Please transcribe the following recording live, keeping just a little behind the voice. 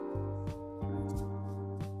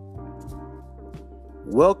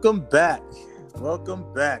Welcome back.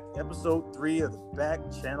 Welcome back. Episode 3 of the Back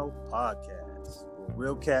Channel Podcast, where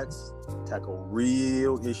real cats tackle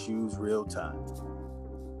real issues real time.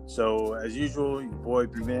 So, as usual, your boy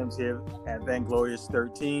B Mims here at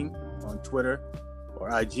Vanglorious13 on Twitter or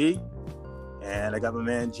IG. And I got my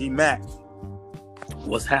man G Mac.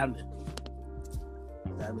 What's happening?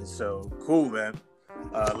 That is so cool, man.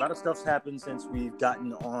 A lot of stuff's happened since we've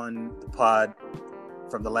gotten on the pod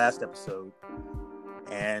from the last episode.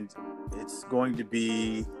 And it's going to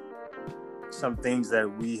be some things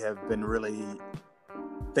that we have been really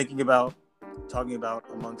thinking about, talking about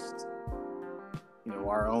amongst,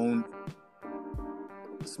 our own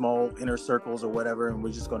small inner circles or whatever. And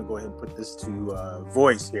we're just going to go ahead and put this to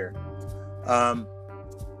voice here. A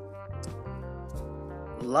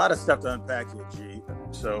lot of stuff to unpack here, G.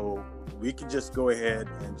 So we can just go ahead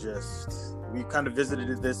and we kind of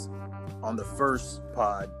visited this on the first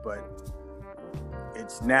pod, but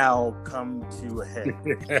it's now come to a head.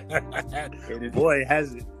 Boy,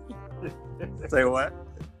 has it. Say what?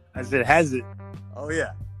 I said, has it? Oh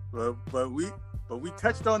yeah, but we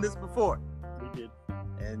touched on this before. We did,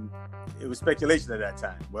 and it was speculation at that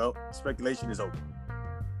time. Well, speculation is over.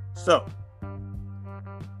 So,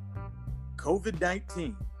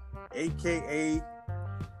 COVID-19, aka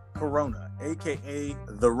Corona, aka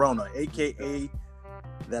the Rona, aka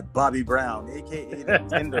that Bobby Brown, aka the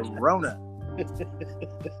Tender Rona,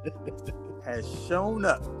 has shown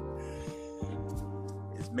up.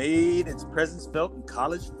 It's made its presence felt in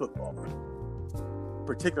college football,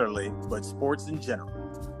 particularly, but sports in general.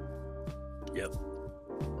 Yep.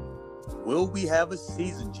 Will we have a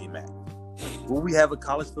season, G-Mac? Will we have a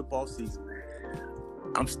college football season?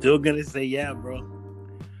 I'm still going to say yeah, bro.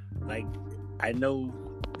 Like, I know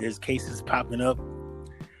there's cases popping up.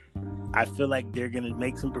 I feel like they're going to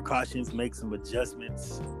make some precautions, make some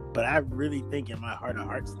adjustments. But I really think in my heart of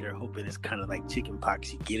hearts, they're hoping it's kind of like chicken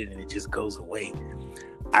pox. You get it and it just goes away.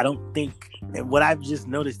 I don't think, and what I've just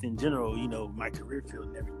noticed in general, my career field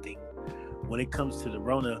and everything, when it comes to the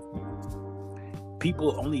Rona,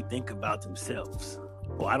 people only think about themselves.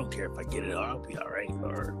 Well, I don't care if I get it or I'll be all right.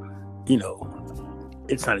 Or,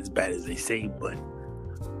 it's not as bad as they say, but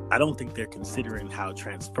I don't think they're considering how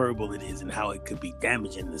transferable it is and how it could be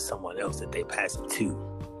damaging to someone else that they pass it to.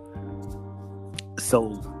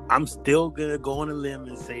 So I'm still going to go on a limb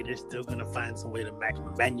and say they're still going to find some way to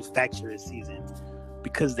manufacture a season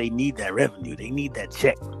because they need that revenue. They need that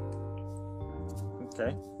check.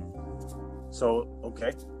 Okay. So,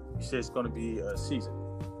 okay. You say it's going to be a season.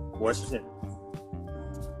 Question.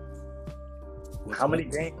 How many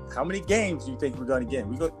games do you think we're going to get?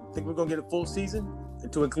 Think we're going to get a full season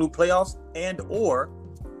to include playoffs, and or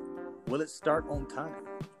will it start on time?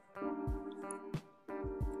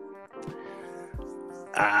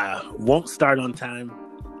 Won't start on time.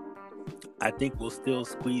 I think we'll still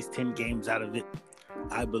squeeze 10 games out of it.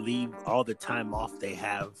 I believe all the time off they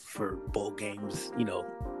have for bowl games,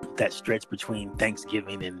 that stretch between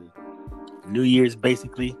Thanksgiving and New Year's,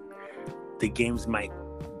 basically, the games might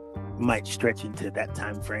stretch into that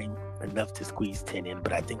time frame enough to squeeze 10 in,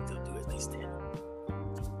 but I think they'll do at least 10.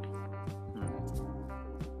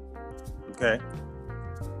 Okay.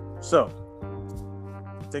 So,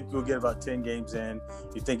 I think we'll get about 10 games in.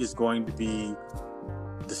 You think it's going to be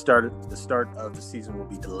the start of the season will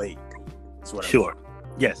be delayed? That's what Sure.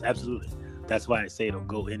 Yes, absolutely. That's why I say it'll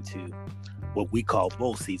go into what we call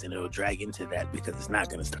bowl season. It'll drag into that because it's not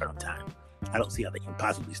going to start on time. I don't see how they can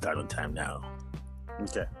possibly start on time now.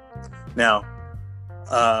 Okay. Now,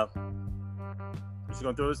 I'm just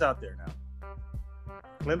going to throw this out there now.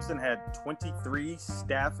 Clemson had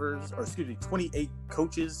 28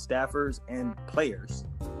 coaches, staffers, and players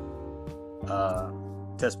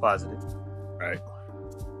test positive. Right.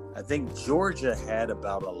 I think Georgia had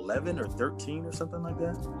about 11 or 13 or something like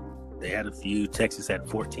that. They had a few. Texas had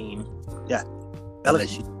 14. Yeah.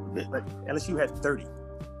 LSU had 30.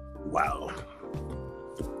 Wow.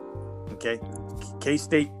 Okay.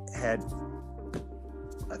 K-State had,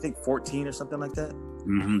 I think, 14 or something like that.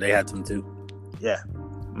 Mm-hmm. They had some too. Yeah.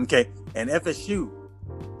 Okay. And FSU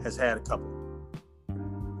has had a couple.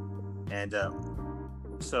 And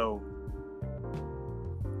so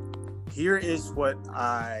here is what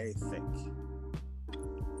I think.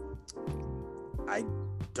 I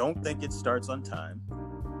don't think it starts on time.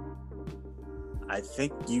 I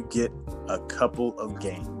think you get a couple of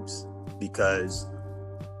games because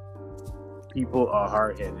people are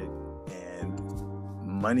hard-headed and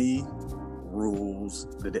money rules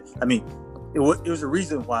the day. I mean, it was a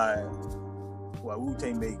reason why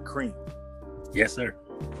Wu-Tang made Cream. Yes, sir.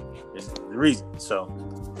 It's the reason. So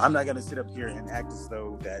I'm not going to sit up here and act as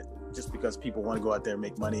though that just because people want to go out there and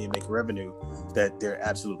make money and make revenue, that they're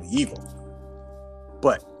absolutely evil.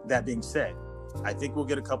 But that being said, I think we'll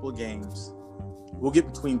get a couple of games. We'll get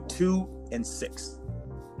between 2 and 6.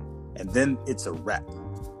 And then it's a wrap.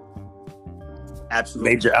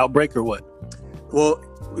 Absolutely. Major outbreak or what? Well,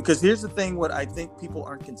 because here's the thing, what I think people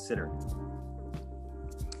aren't considering.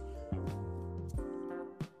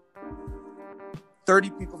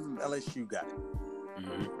 $30 people from LSU got it.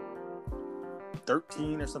 Mm-hmm.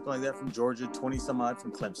 13 or something like that from Georgia, 20 some odd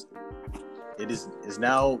from Clemson. It is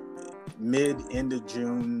now end of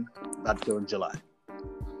June, about to go in July.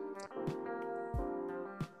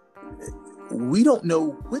 We don't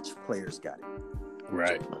know which players got it.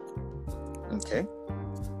 Right. Okay.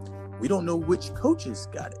 We don't know which coaches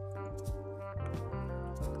got it.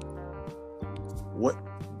 What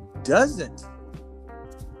hasn't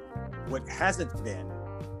been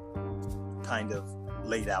kind of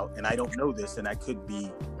laid out, and I don't know this, and I could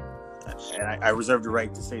be, and I reserve the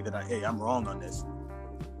right to say that, I'm wrong on this,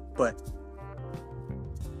 but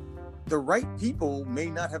the right people may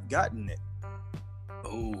not have gotten it.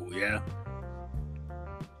 Oh, yeah.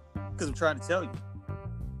 Because I'm trying to tell you,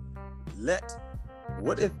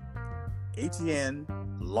 what if Etienne,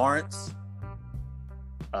 Lawrence,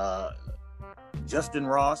 Justin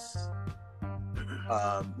Ross,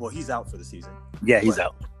 well, he's out for the season. Yeah, he's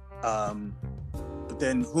out. But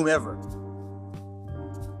then whomever,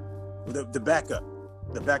 the backup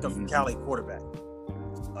from Cali quarterback,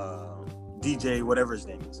 DJ, whatever his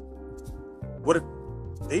name is. What if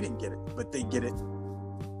they didn't get it, but they get it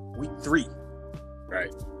week 3?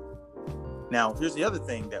 Right. Now, here's the other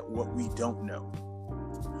thing that what we don't know.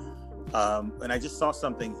 And I just saw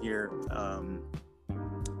something here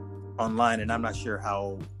online, and I'm not sure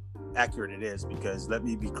how accurate it is, because let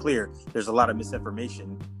me be clear, there's a lot of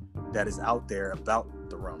misinformation that is out there about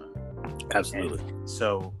the Rona. Absolutely. And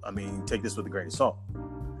so, I mean, take this with a grain of salt,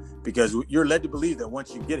 because you're led to believe that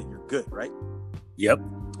once you get it, you're good, right? Yep.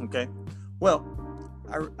 Okay. Well,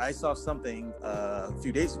 I saw something a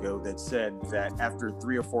few days ago that said that after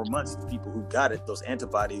 3 or 4 months, the people who got it, those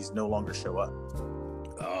antibodies no longer show up.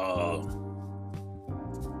 Oh.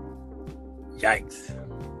 Yikes.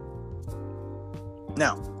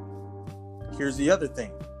 Now, here's the other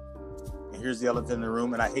thing. And here's the elephant in the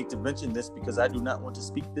room. And I hate to mention this because I do not want to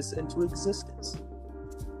speak this into existence.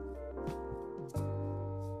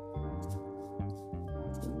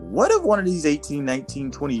 What if one of these 18,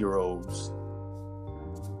 19, 20-year-olds,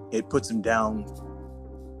 it puts them down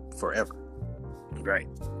forever? Right.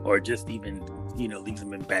 Or just even, leaves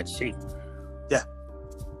them in bad shape. Yeah.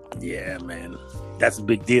 Yeah, man. That's a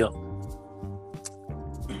big deal.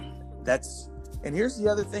 And here's the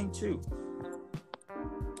other thing too.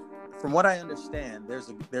 From what I understand, there's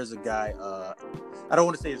a guy, I don't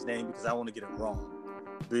want to say his name because I want to get it wrong.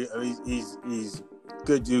 But he's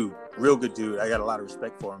good dude, real good dude. I got a lot of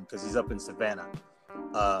respect for him because he's up in Savannah.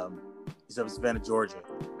 He's up in Savannah, Georgia,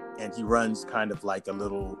 and he runs kind of like a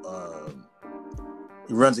little,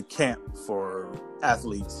 he runs a camp for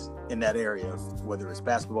athletes in that area, whether it's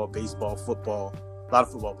basketball, baseball, football, a lot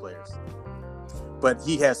of football players. But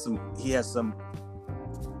he has some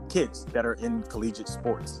kids that are in collegiate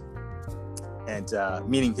sports, and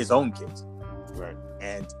meaning his own kids. Right.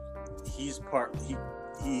 And he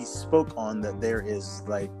spoke on that there is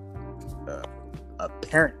like a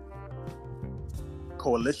parent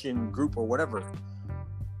coalition group or whatever,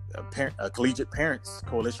 a collegiate parents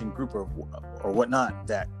coalition group or whatnot,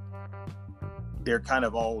 that they're kind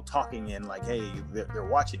of all talking in like, hey, they're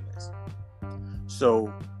watching this.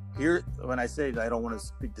 So here, when I say that I don't want to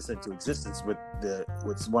speak this into existence, with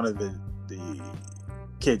one of the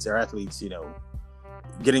kids or athletes,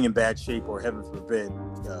 getting in bad shape or heaven forbid,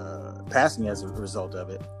 passing as a result of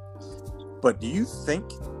it. But do you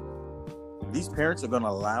think these parents are going to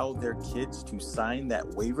allow their kids to sign that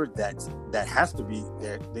waiver? That has to be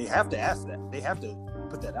there. They have to ask that. They have to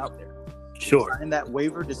put that out there. Sure. Sign that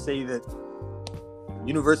waiver to say that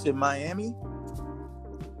University of Miami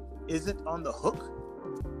isn't on the hook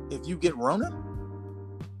if you get Rona?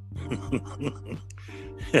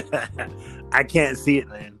 I can't see it,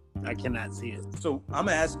 man. I cannot see it. So I'm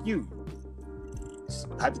gonna ask you,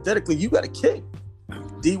 hypothetically, you got a kid,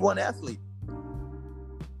 D1 athlete.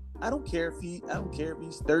 I don't care if he's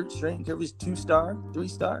third string, I don't care if he's 2-star,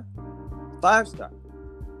 3-star, 5-star.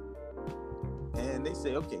 And they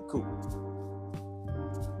say, okay, cool,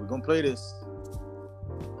 we're gonna play this,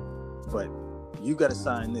 but you got to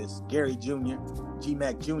sign this. Gary Jr.,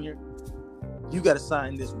 G-Mac Jr., you got to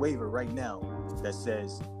sign this waiver right now that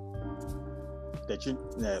says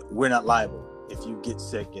that we're not liable if you get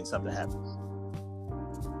sick and something happens.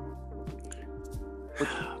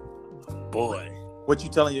 boy. What you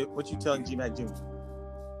telling G-Mac Jr.?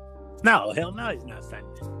 No, hell no, he's not signing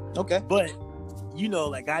it. Okay. But,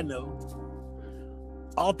 like I know,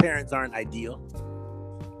 all parents aren't ideal.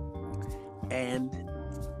 And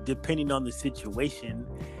depending on the situation,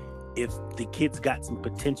 if the kid's got some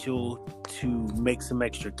potential to make some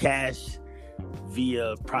extra cash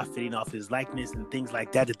via profiting off his likeness and things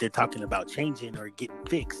like that they're talking about changing or getting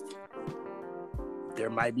fixed, there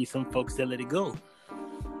might be some folks that let it go,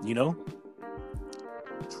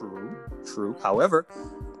 True. However,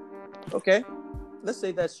 okay, let's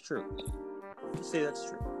say that's true.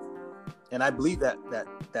 And I believe that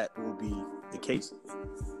will be the case.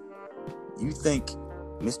 You think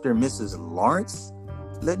Mr. and Mrs. Lawrence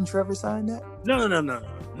letting Trevor sign that? No.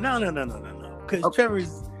 Because okay.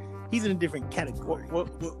 He's in a different category. Well,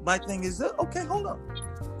 my thing is, okay, hold on.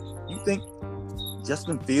 You think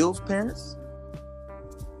Justin Fields' parents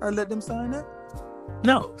are letting him sign that?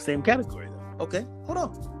 No, same category though. Okay, hold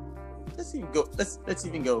on. Let's go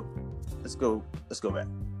back.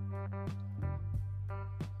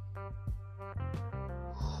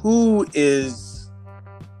 Who is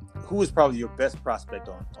probably your best prospect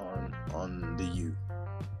on the U?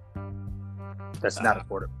 That's not a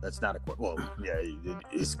quarter. That's not a quarter. Well, yeah,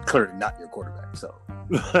 it's clearly not your quarterback. So,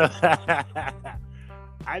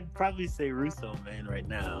 I'd probably say Russo, man, right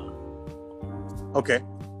now. Okay.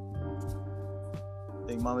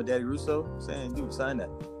 Think Mama Daddy Russo saying, "Dude, sign that."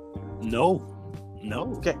 No.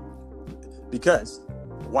 Okay. Because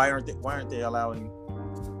why aren't they allowing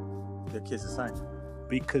their kids to sign it?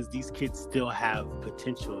 Because these kids still have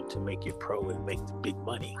potential to make it pro and make the big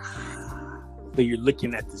money. But you're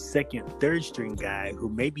looking at the second, third string guy who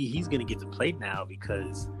maybe he's going to get to play now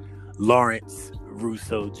because Lawrence,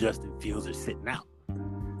 Russo, Justin Fields are sitting out.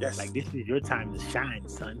 Yes. Like, this is your time to shine,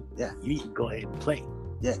 son. Yeah. You need to go ahead and play.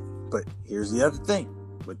 Yeah. But here's the other thing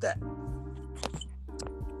with that.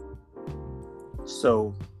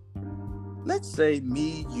 So let's say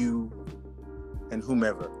me, you, and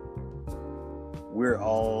whomever, we're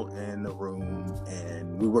all in the room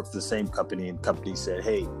and we work for the same company, and the company said,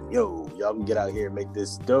 "Hey, y'all can get out here and make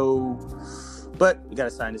this dough, but you got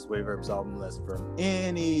to sign this waiver absolving us from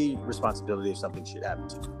any responsibility if something should happen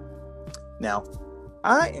to you." Now,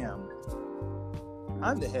 I'm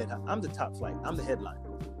the head. I'm the top flight. I'm the headline.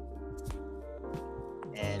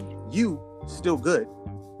 And you, still good,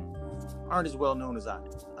 aren't as well known as I am.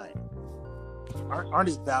 Aren't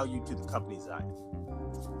as valued to the company as I am.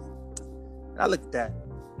 And I look at that,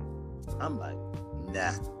 I'm like,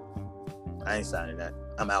 nah, I ain't signing that.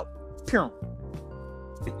 I'm out. Pure.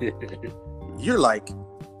 You're like,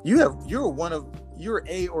 you're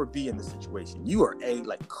A or B in the situation. You are A,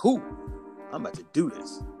 like, cool, I'm about to do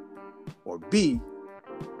this. Or B,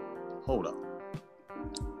 hold up.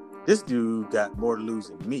 This dude got more to lose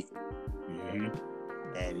than me. Mm-hmm.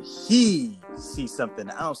 And he sees something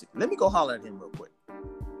I don't see. Let me go holler at him real quick.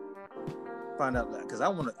 Find out, because I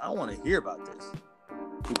want to hear about this,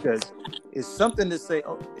 because it's something to say.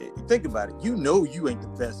 Oh, think about it. You ain't the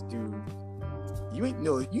best dude. You ain't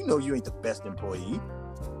the best employee.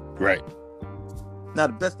 Right. Now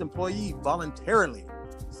the best employee voluntarily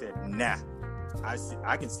said, "Nah,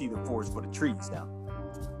 I can see the forest for the trees now.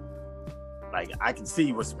 Like, I can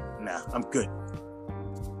see I'm good."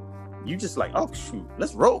 You just like, oh shoot,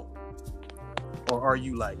 let's roll. Or are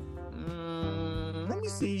you like, let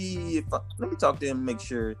me talk to him and make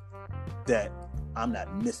sure that I'm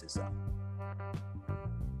not missing something.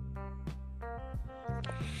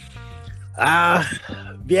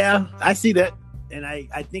 Yeah, I see that. And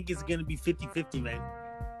I think it's going to be 50-50, man.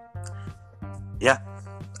 Yeah.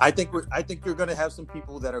 I think you're going to have some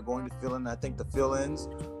people that are going to fill in. I think the fill-ins,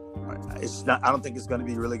 I don't think it's going to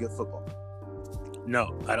be really good football.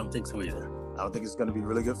 No, I don't think so either. I don't think it's going to be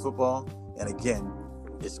really good football. And again,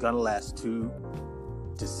 it's going to last 2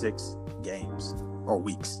 to 6 games or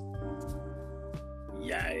weeks.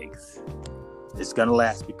 Yikes. It's going to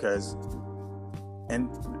last because,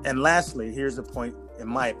 and lastly, here's a point, in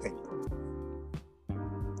my opinion.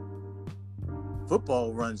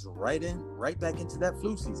 Football runs right back into that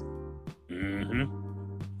flu season. Mm-hmm.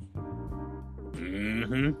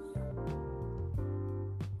 Mm-hmm.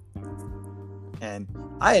 And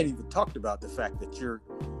I hadn't even talked about the fact that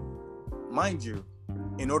mind you,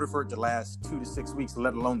 in order for it to last 2 to 6 weeks,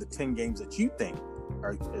 let alone the 10 games that you think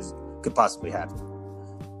could possibly happen,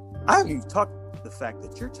 I haven't even talked the fact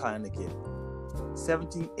that you're trying to get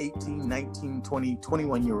 17, 18, 19, 20,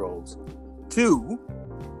 21-year-olds to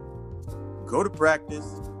go to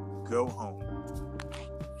practice, go home.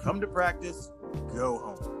 Come to practice, go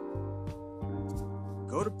home.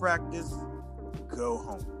 Go to practice, go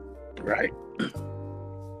home. Right.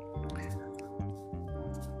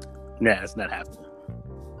 Nah, it's not happening.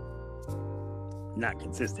 Not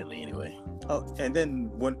consistently, anyway. Oh, and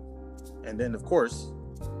then of course,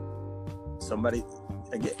 somebody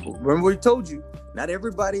again. Remember we told you, not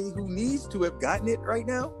everybody who needs to have gotten it right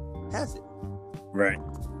now has it. Right.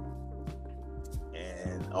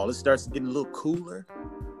 And all it starts getting a little cooler.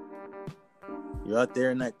 You're out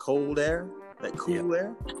there in that cold air, that cool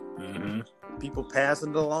air. Mm-hmm. People passing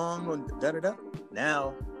it along and da-da-da.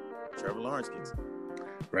 Now, Trevor Lawrence gets it.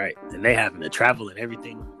 Right. And they having to travel and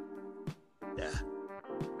everything. Yeah.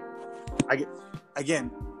 I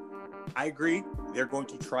agree. They're going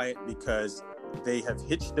to try it because they have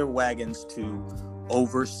hitched their wagons to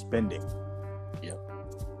overspending. Yep.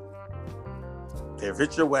 They've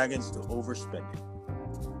hitched their wagons to overspending.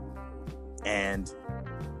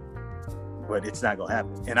 But it's not going to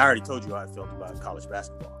happen. And I already told you how I felt about college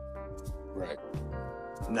basketball. Right.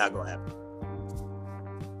 Not going to happen.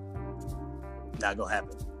 Not going to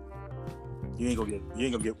happen. You ain't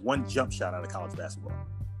gonna get one jump shot out of college basketball.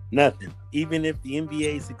 Nothing. Even if the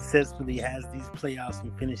NBA successfully has these playoffs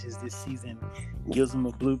and finishes this season, gives them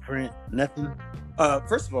a blueprint, nothing.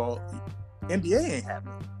 First of all, NBA ain't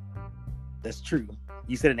happening. That's true.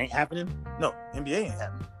 You said it ain't happening? No, NBA ain't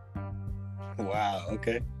happening. Wow.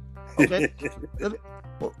 Okay. Okay.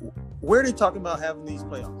 Where are they talking about having these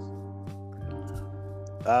playoffs?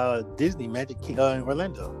 Disney, Magic Kingdom, in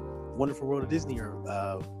Orlando. Wonderful World of Disney, or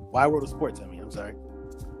Wide World of Sports. I'm sorry.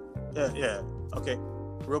 Yeah. Okay.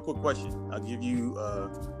 Real quick question. I'll give you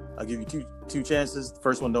two chances. The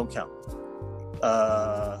first one don't count.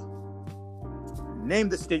 Name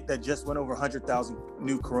the state that just went over 100,000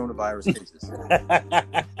 new coronavirus cases.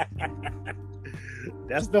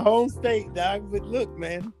 That's the home state, dog. But look,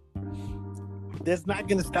 man, that's not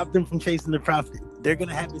going to stop them from chasing the profit. They're going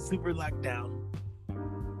to have a super lockdown.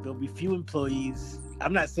 There'll be few employees.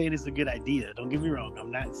 I'm not saying it's a good idea. Don't get me wrong. I'm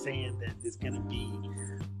not saying that it's going to be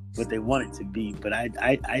what they want it to be, but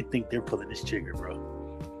I think they're pulling this trigger, bro.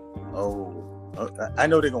 I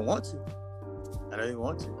know they're going to want to.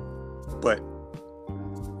 But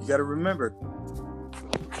you got to remember,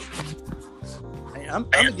 I'm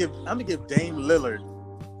gonna give Dame Lillard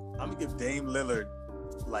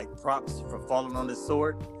like props for falling on his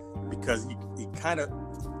sword, because he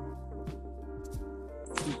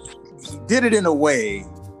did it in a way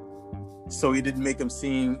so he didn't make him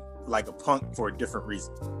seem like a punk for a different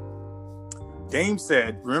reason. Dame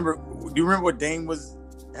said, do you remember what Dame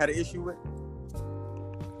had an issue with?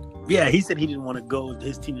 Yeah, he said he didn't want to go.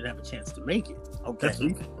 His team didn't have a chance to make it. Okay.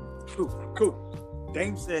 Cool.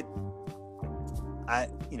 Dame said,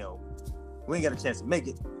 we ain't got a chance to make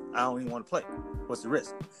it. I don't even want to play. What's the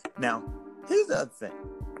risk? Now, here's the other thing.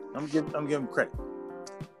 I'm giving him credit.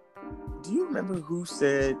 Do you remember who was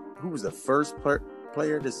the first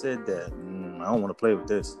player that said that, I don't want to play with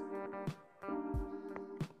this?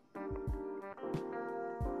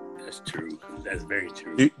 That's true. That's very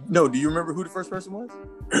true. Do you remember who the first person was?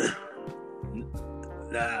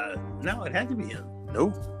 No, it had to be him.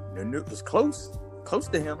 No, it was close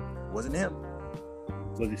to him. It wasn't him.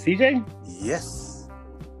 Was it CJ? Yes.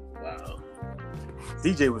 Wow.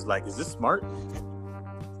 CJ was like, is this smart?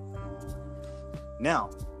 Now,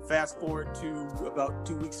 fast forward to about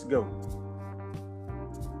 2 weeks ago.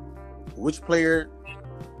 Which player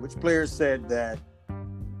said that,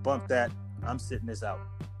 bump that, I'm sitting this out?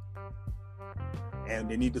 And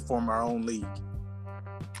they need to form our own league.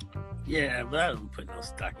 Yeah, but I don't put no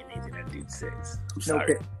stock in anything that dude says. I'm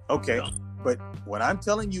sorry. Okay. No. But what I'm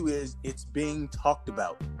telling you is it's being talked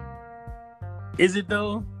about. Is it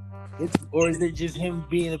though? Or is it just him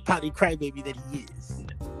being a potty crybaby that he is?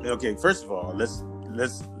 Okay, first of all, let's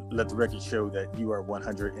let the record show that you are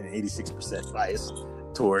 186% biased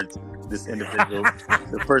towards this individual,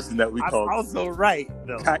 the person that we call. I'm also right,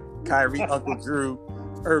 though. Kyrie, Uncle Drew,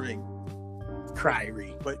 Irving.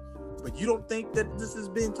 Kyrie. But you don't think that this is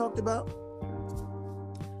being talked about?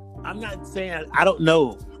 I'm not saying I don't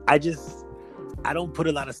know. I don't put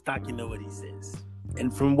a lot of stock in what he says.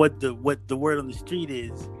 And from what the word on the street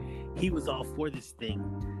is, he was all for this thing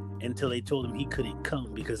until they told him he couldn't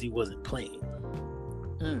come because he wasn't playing.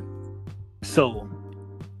 So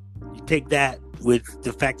you take that with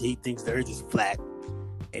the fact that he thinks the earth is flat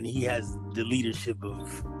and he has the leadership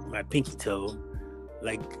of my pinky toe.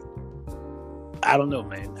 Like, I don't know,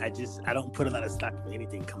 man. I don't put a lot of stock in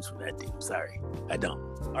anything comes from that dude. I'm sorry. I don't.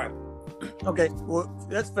 All right. Okay. Well,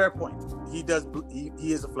 that's a fair point. He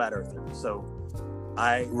is a flat earther. So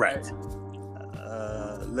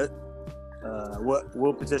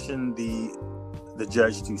we'll petition the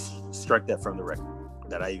judge to strike that from the record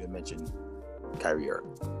that I even mentioned Kyrie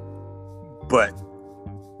Irving. But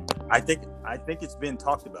I think it's been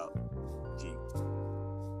talked about.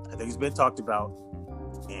 I think it's been talked about.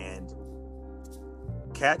 And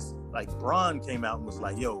cats like Bron came out and was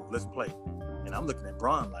like, "Yo, let's play." And I'm looking at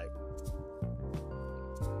Bron like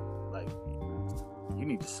you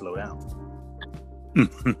need to slow down.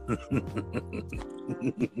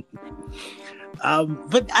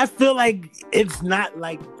 But I feel like it's not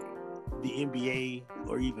like the NBA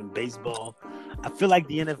or even baseball. I feel like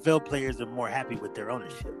the NFL players are more happy with their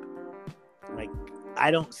ownership. Like, I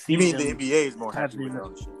don't see. You mean them the NBA is more happy with their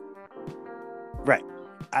ownership? Right.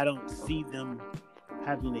 I don't see them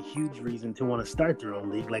having a huge reason to want to start their own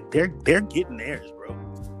league. Like, they're getting theirs, bro.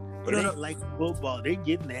 It ain't like football. They're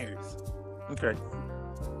getting theirs. Okay.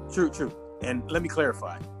 True. And let me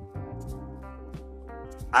clarify.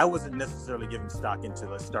 I wasn't necessarily giving stock into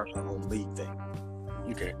let's start our own league thing.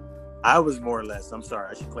 Okay. I was more or less, I'm sorry,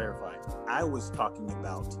 I should clarify. I was talking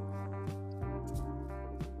about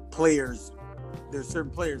players. There's certain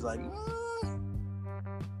players like,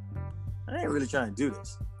 I ain't really trying to do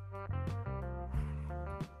this.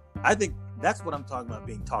 I think that's what I'm talking about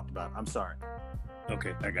being talked about. I'm sorry.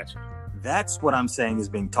 Okay, I got you. That's what I'm saying is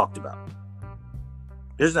being talked about.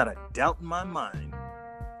 There's not a doubt in my mind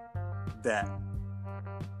that.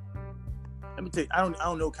 Let me tell you, I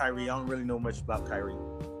don't know Kyrie. I don't really know much about Kyrie,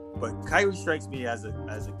 but Kyrie strikes me as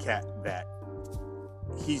a cat that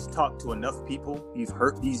he's talked to enough people. He's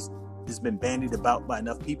been bandied about by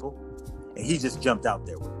enough people, and he just jumped out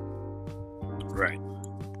there with it. Right.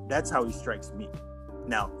 That's how he strikes me.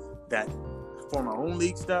 Now, that for my own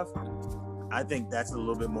league stuff, I think that's a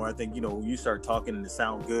little bit more. I think, you start talking and it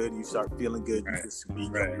sound good, you start feeling good, you just be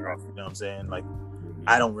going off, you know what I'm saying? Like,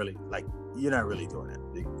 I don't really, like, you're not really doing that.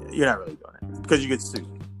 You're not really doing that because you get sued.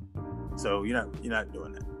 So you're not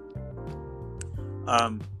doing that.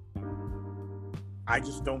 I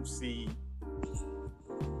just don't see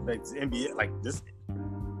like the NBA like this.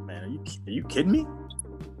 Man, are you kidding me?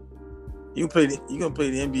 You gonna play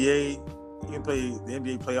the NBA? You can play the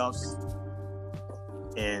NBA playoffs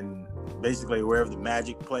and basically wherever the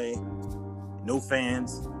Magic play, no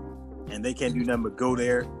fans, and they can't do nothing but go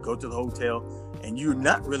there, go to the hotel, and you're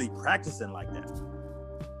not really practicing like that.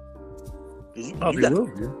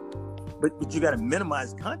 But you got to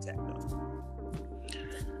minimize contact, though.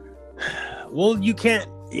 Well, you can't.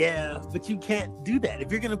 Yeah, but you can't do that.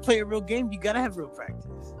 If you're gonna play a real game, you gotta have real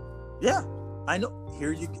practice. Yeah, I know.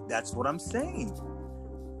 That's what I'm saying.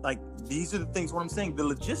 Like, these are the things. What I'm saying, the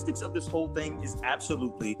logistics of this whole thing is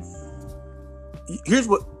absolutely. Here's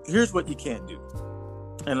what you can't do.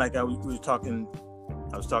 And like I was talking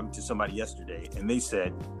to somebody yesterday, and they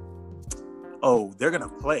said, "Oh, they're gonna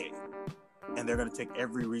play, and they're gonna take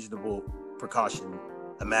every reasonable precaution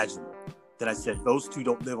imaginable." Then I said, "Those two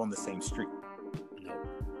don't live on the same street. No,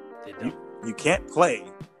 they don't. You can't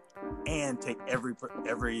play and take every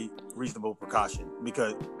reasonable precaution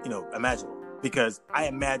because imaginable. Because I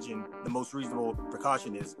imagine the most reasonable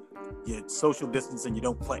precaution is you social distance and you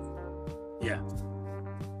don't play." Yeah.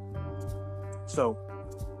 So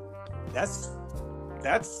that's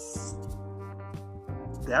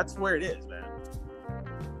where it is, man.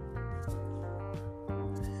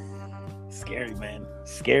 Scary, man.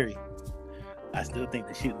 Scary. I still think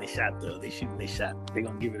they're shooting their shot, though. They're shooting their shot. They're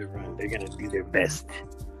going to give it a run. They're going to do their best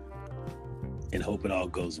and hope it all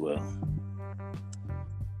goes well.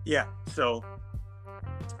 Yeah. So,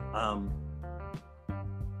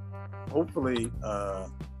 hopefully,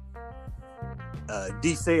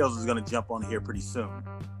 D Sales is going to jump on here pretty soon.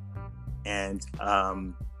 And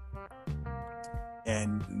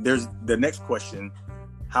there's the next question,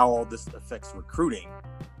 how all this affects recruiting.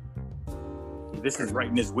 This is right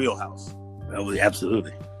in his wheelhouse. Oh,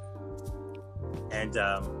 absolutely. And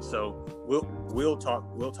so we'll talk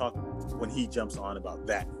when he jumps on about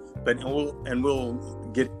that. But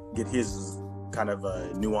we'll get his kind of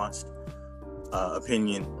nuanced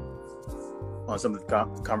opinion on some of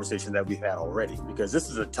the conversations that we've had already, because this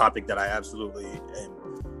is a topic that I absolutely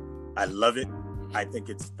I love it. I think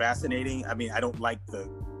it's fascinating. I mean, I don't like the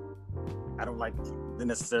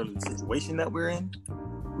necessarily the situation that we're in,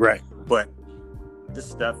 right? But this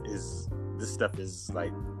stuff is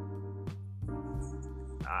like,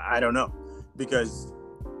 I don't know, because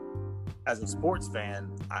as a sports fan,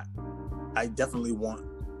 I definitely want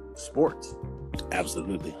sports.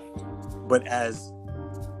 Absolutely. But as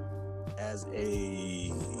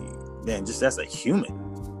a man, just as a human,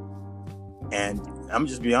 and I'm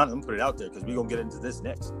just be honest, I'm gonna put it out there because we're gonna get into this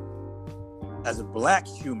next. As a Black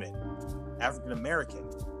human, African American,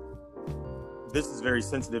 this is very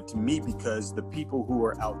sensitive to me because the people who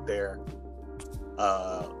are out there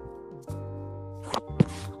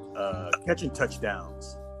catching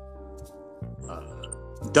touchdowns,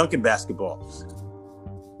 dunking basketballs,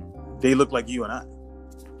 they look like you and I.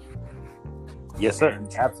 Yes, sir.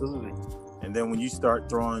 Absolutely. And then when you start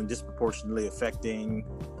throwing disproportionately affecting,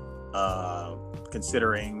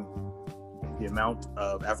 considering the amount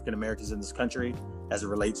of African Americans in this country as it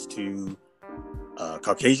relates to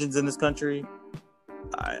Caucasians in this country,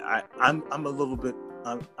 I'm a little bit.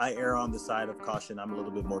 I err on the side of caution. I'm a little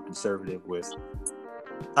bit more conservative with.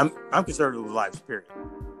 I'm conservative with lives, period.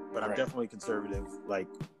 But I'm definitely conservative, like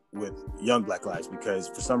with young Black lives, because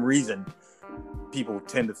for some reason, people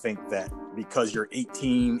tend to think that because you're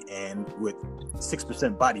 18 and with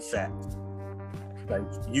 6% body fat, like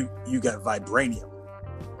you got vibranium.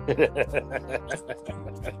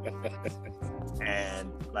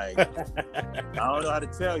 And like, I don't know how to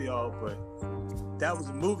tell y'all, but that was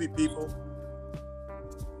a movie, people.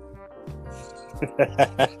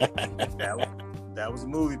 that was a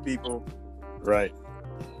movie, people. Right.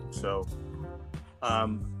 So, I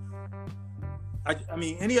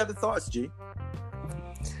mean, any other thoughts, G?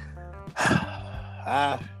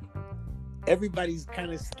 Everybody's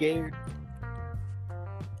kind of scared.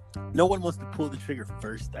 No one wants to pull the trigger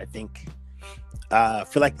first, I think. I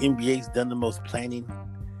feel like NBA's done the most planning.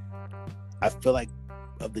 I feel like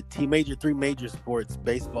of the three major sports,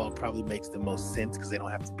 baseball probably makes the most sense because they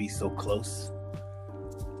don't have to be so close.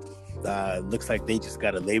 Looks like they just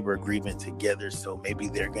got a labor agreement together, so maybe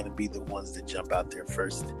they're going to be the ones that jump out there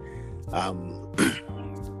first.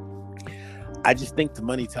 I just think the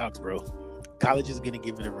money talks, bro. College is going to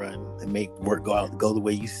give it a run and make work go the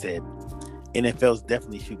way you said. NFL's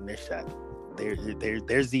definitely shooting their shot. They're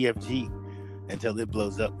ZFG until it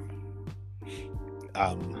blows up.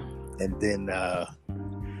 And then I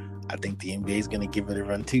think the NBA is going to give it a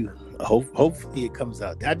run too. Hopefully it comes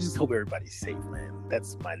out. I just hope everybody's safe, man.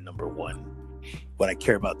 That's my number one. What I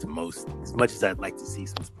care about the most. As much as I'd like to see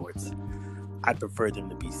some sports, I prefer them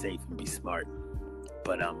to be safe and be smart.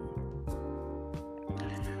 But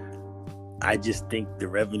I just think the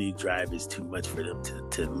revenue drive is too much for them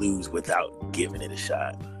to lose without giving it a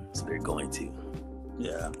shot. So they're going to.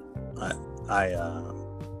 Yeah,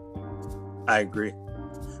 I agree.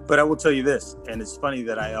 But I will tell you this, and it's funny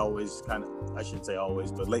that I shouldn't say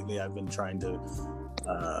always, but lately I've been trying to,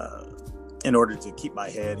 in order to keep my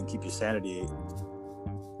head and keep your sanity,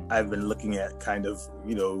 I've been looking at kind of,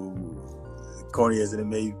 corny as it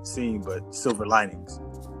may seem, but silver linings.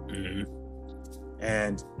 Mm-hmm.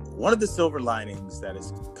 And one of the silver linings that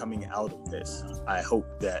is coming out of this, I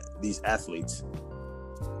hope that these athletes,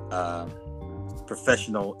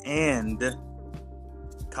 professional and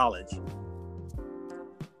college,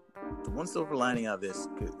 the one silver lining out of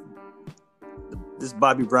this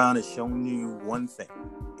Bobby Brown has shown you one thing.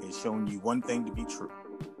 It's shown you one thing to be true.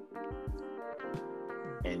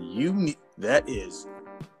 And you need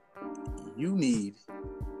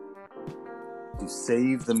to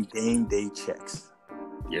save them game day checks.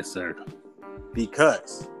 Yes, sir.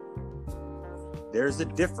 Because there's a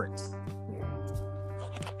difference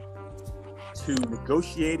to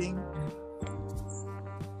negotiating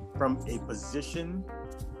from a position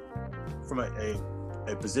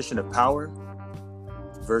of power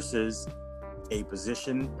versus a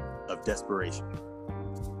position of desperation.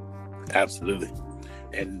 Absolutely.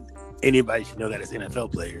 And anybody should know that as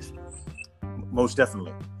NFL players. Most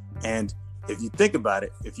definitely. And if you think about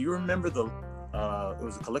it, if you remember it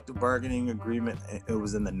was a collective bargaining agreement. It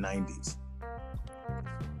was in the 90s.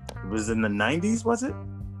 It was in the 90s, was it?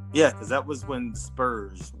 Yeah, because that was when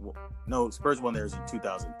Spurs won theirs in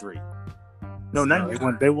 2003. No,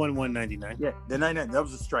 99. They won 199. Yeah, the 99. That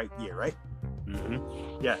was a strike year, right?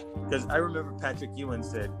 Mm-hmm. Yeah, because I remember Patrick Ewing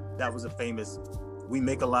said that was a famous, we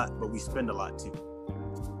make a lot, but we spend a lot too.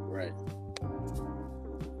 Right.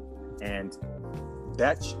 And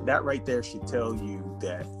that right there should tell you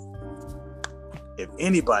that if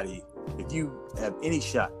you have any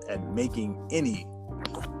shot at making any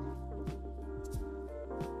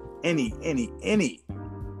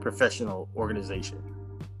professional organization,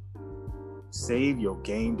 save your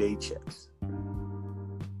game day checks.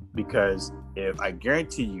 Because I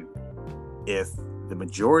guarantee you, if the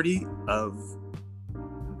majority of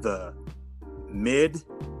the mid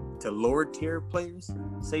to lower tier players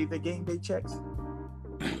save their game day checks,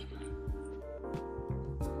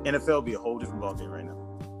 NFL will be a whole different ballgame right now.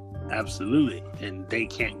 Absolutely. And they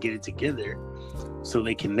can't get it together. So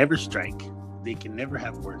they can never strike. They can never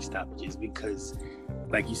have work stoppages because,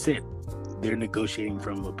 like you said, they're negotiating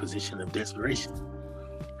from a position of desperation.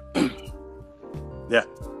 Yeah.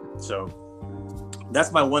 So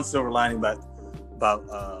that's my one silver lining about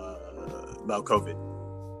COVID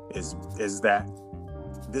is that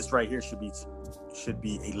this right here should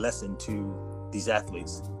be a lesson to these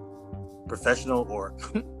athletes, professional or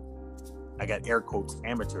I got air quotes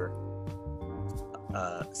amateur,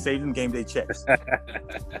 saving game day checks. I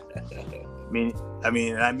mean,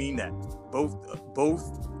 and I mean that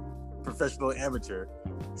both professional and amateur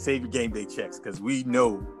save your game day checks, because we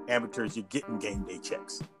know amateurs, you're getting game day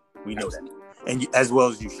checks. We know that, and as well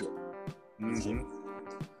as you should. Mm-hmm.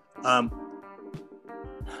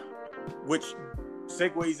 Which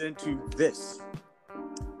segues into this.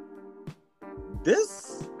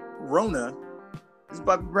 This Rona, this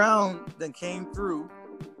Bobby Brown then came through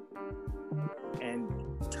and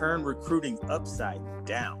turned recruiting upside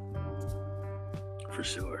down. For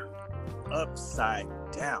sure. Upside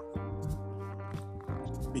down.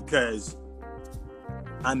 Because,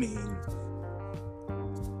 I mean,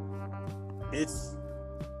 it's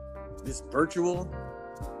this virtual.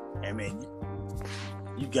 I mean,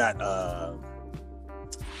 you got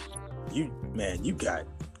you got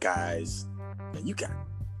guys, man, you got,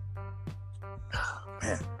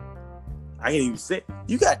 man, I can't even say,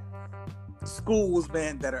 you got schools,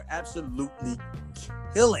 man, that are absolutely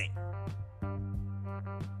killing.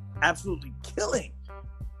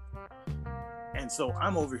 And so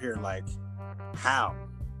I'm over here like, how?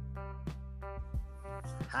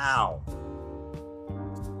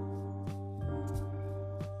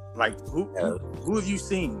 Like, who have you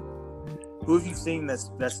seen? Who have you seen that's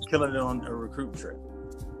killing it on a recruit trip?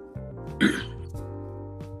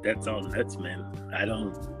 That's all nuts, man.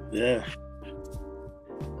 Yeah.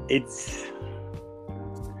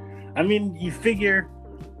 I mean, you figure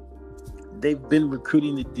they've been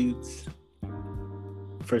recruiting the dudes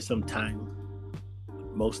for some time.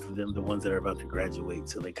 Most of them, the ones that are about to graduate,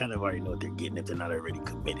 so they kind of already know what they're getting if they're not already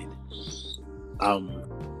committed.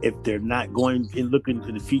 If they're not going and looking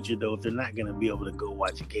to the future, though, if they're not going to be able to go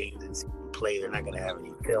watch games and see them play, they're not going to have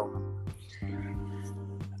any film.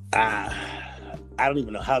 I don't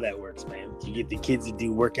even know how that works, man. You get the kids to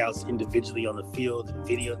do workouts individually on the field and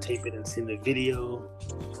videotape it and send the video.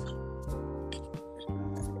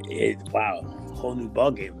 Wow, whole new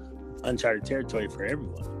ballgame, uncharted territory for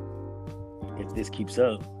everyone. If this keeps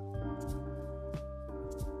up.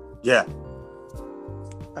 Yeah.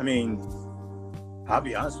 I mean, I'll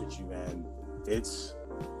be honest with you, man.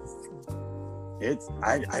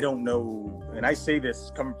 I don't know. And I say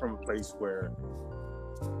this coming from a place where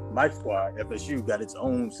my squad, FSU, got its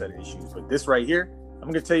own set of issues. But this right here,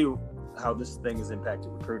 I'm going to tell you how this thing has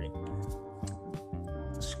impacted recruiting.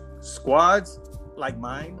 Squads like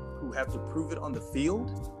mine who have to prove it on the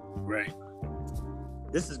field. Right.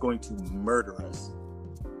 This is going to murder us.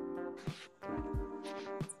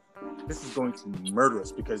 This is going to murder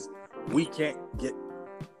us because we can't get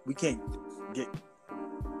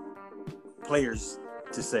players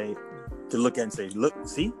to look at and say,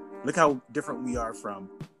 look how different we are from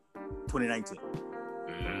 2019.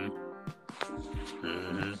 Mm-hmm.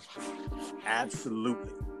 Mm-hmm.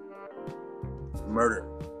 Absolutely. Murder.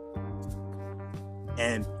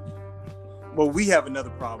 And well, we have another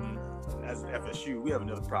problem as FSU. We have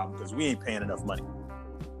another problem because we ain't paying enough money.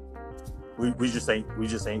 We just ain't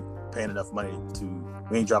paying enough money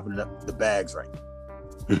we ain't dropping the bags right.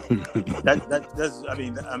 That's I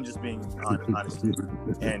mean, I'm just being honest.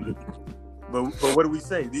 And but what do we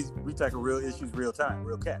say? We tackle real issues, real time,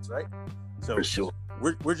 real cats, right? So for sure.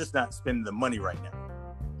 We're just not spending the money right now.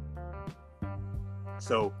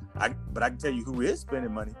 So I can tell you who is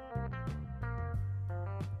spending money.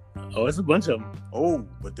 Oh, it's a bunch of them. Oh,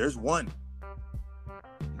 but there's one.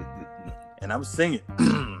 And I'm singing.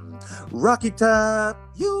 Rocky Top,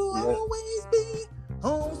 you always be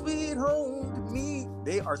home sweet home to me.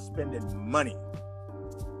 They are spending money.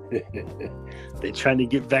 They're trying to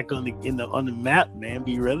get back on the map, man.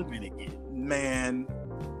 Be relevant again. Man,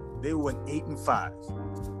 they went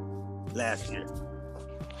 8-5 last year.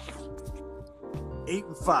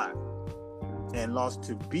 8-5, and lost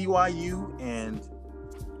to BYU and.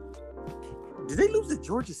 Did they lose to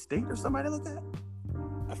Georgia State or somebody like that?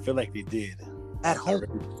 I feel like they did. At home.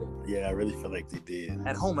 I really feel like they did.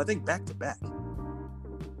 At home, I think back to back.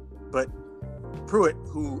 But Pruitt,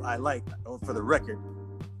 who I like, for the record,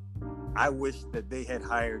 I wish that they had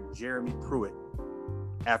hired Jeremy Pruitt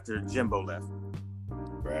after Jimbo left.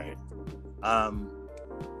 Right.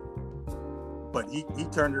 But he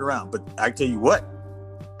turned it around. But I tell you what,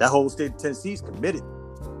 that whole state of Tennessee is committed.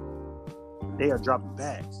 They are dropping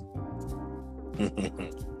bags.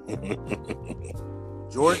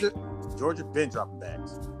 Georgia been dropping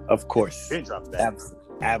bags. Of course. Been dropping bags.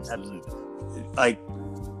 Absolutely. Like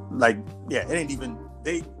yeah, it ain't even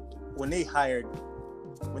when they hired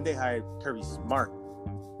Kirby Smart,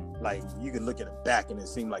 like you could look at it back and it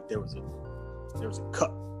seemed like there was a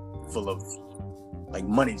cup full of like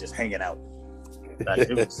money just hanging out. Like,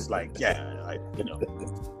 it was like, yeah, like, you know,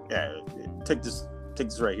 yeah, take this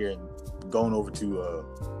right here and going over to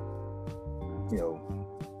you know,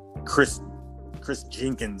 Chris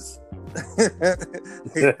Jenkins.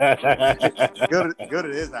 go to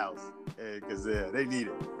his house because they need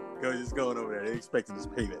it. Just going over there. They expecting this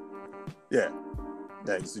payment. Yeah.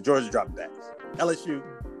 Thanks. So Georgia dropping backs. LSU,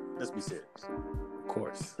 let's be serious. Of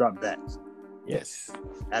course. Dropping backs. Yes.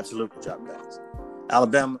 Absolutely dropping backs.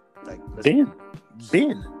 Alabama, like Ben.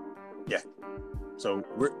 Yeah. So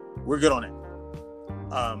we're good on that.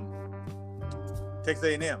 Texas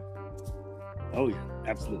A&M. Oh yeah,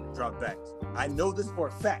 absolutely. Drop backs. I know this for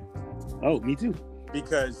a fact. Oh, me too.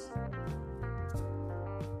 Because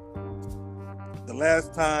the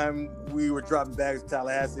last time we were dropping backs in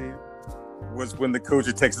Tallahassee was when the coach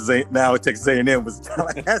of Texas A&M was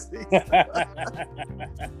Tallahassee.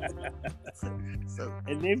 So,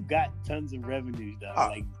 and they've got tons of revenues, though.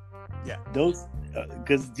 Like, yeah, those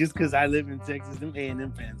because I live in Texas, them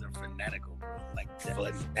A&M fans are fanatical, bro. Like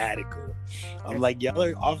fanatical. I'm like, y'all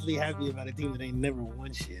are awfully happy about a team that ain't never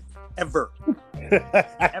won shit ever. And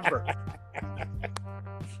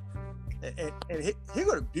here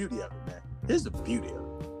go the beauty of it, man. Here's the beauty of it.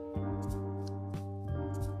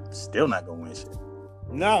 Still not gonna win shit.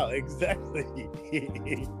 No, exactly.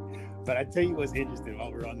 But I tell you what's interesting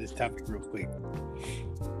while we're on this topic real quick.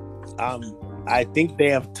 I think they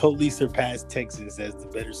have totally surpassed Texas as the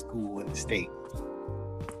better school in the state.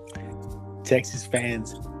 Texas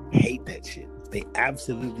fans hate that shit. They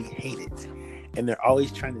absolutely hate it. And they're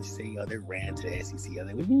always trying to say, oh, they ran to the SEC. I'm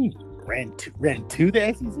like, what do you mean? Ran to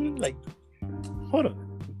the SEC? Like, hold on.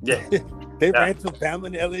 Yeah. They ran to Bama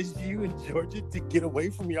and LSU and Georgia to get away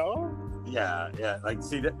from y'all? Yeah. Like,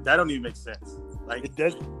 see, that don't even make sense. Like, it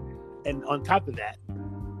doesn't. And on top of that,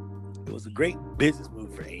 it was a great business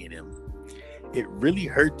move for A&M. It really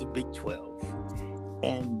hurt the Big 12.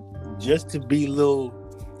 And just to be little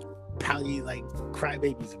pouty, like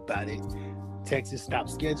crybabies about it, Texas stopped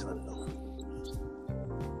scheduling them.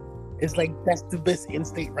 It's like, that's the best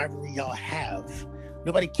in-state rivalry y'all have.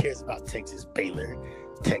 Nobody cares about Texas Baylor,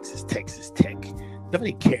 Texas Tech.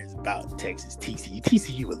 Nobody cares about Texas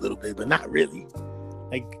TCU a little bit, but not really.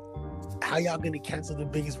 Like, how y'all gonna cancel the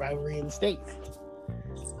biggest rivalry in the state?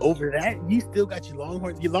 Over that, you still got your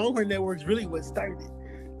Longhorn. Your Longhorn Network's really what started it.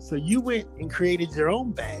 So you went and created your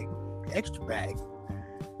own bag, extra bag,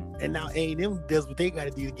 and now A&M does what they got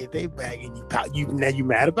to do to get their bag, and now you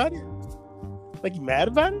mad about it? Like, you mad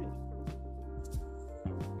about it?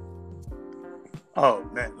 Oh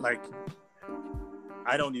man, like,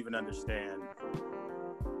 I don't even understand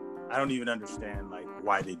like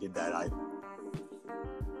why they did that either.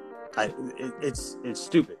 It's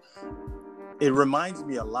stupid. It reminds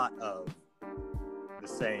me a lot of the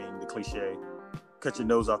saying, the cliche, cut your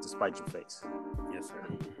nose off to spite your face. Yes, sir.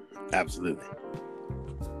 Absolutely.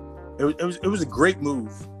 It was a great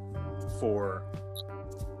move for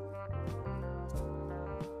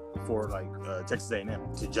like Texas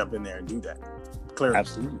A&M to jump in there and do that. Clearly.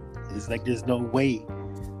 Absolutely. It's like there's no way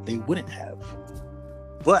they wouldn't have.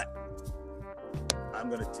 But I'm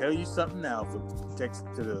going to tell you something now to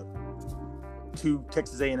the two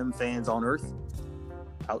Texas A&M fans on earth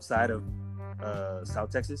outside of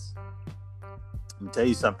South Texas. I'm going to tell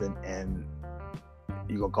you something, and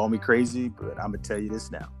you're going to call me crazy, but I'm going to tell you this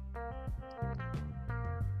now.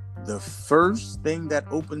 The first thing that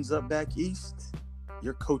opens up back east,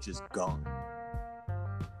 your coach is gone.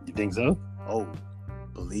 You think so? Oh,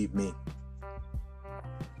 believe me.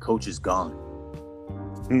 Coach is gone.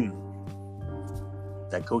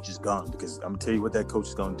 That coach is gone, because I'm going to tell you what that coach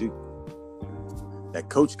is going to do. That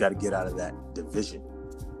coach got to get out of that division.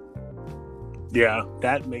 Yeah,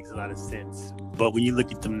 that makes a lot of sense. But when you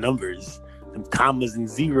look at them numbers, them commas and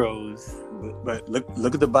zeros. But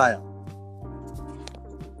look at the buyout.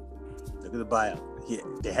 Look at the buyout.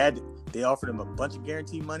 They offered him a bunch of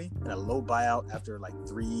guaranteed money and a low buyout after like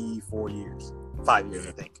 3-4 years. 5 years,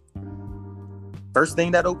 I think. First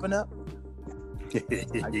thing that opened up.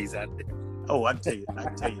 He's out there. Oh, I can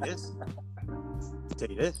tell you this.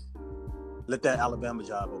 Let that Alabama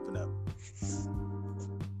job open up.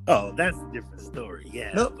 Oh, that's a different story.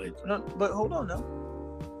 Yeah. No, but hold on now.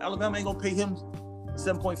 Alabama ain't gonna pay him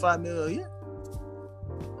 $7.5 million a year.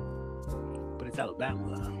 But it's Alabama.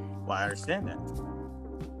 Well, I understand that.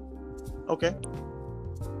 Okay.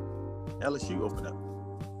 LSU open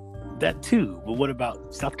up. That too. But what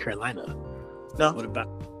about South Carolina? No. What about?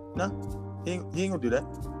 No. He ain't gonna do that.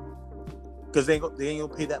 Because they ain't gonna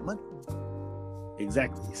pay that money.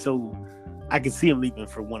 Exactly. So I can see him leaving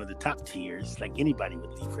for one of the top tiers. Like anybody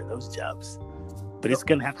would leave for those jobs. But it's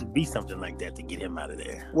gonna have to be something like that to get him out of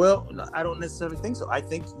there. Well, no, I don't necessarily think so. I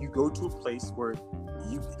think you go to a place where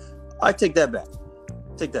I take that back.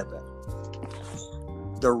 Take that back.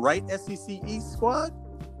 The right SEC East squad,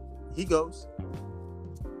 he goes.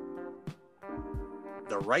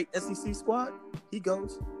 The right SEC squad, he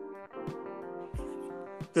goes.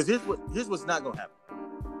 Because here's what's not gonna happen.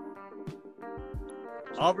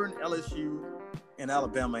 Auburn, LSU, and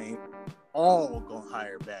Alabama ain't all gonna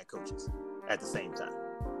hire bad coaches at the same time.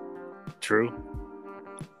 True.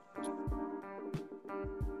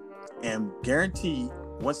 And guarantee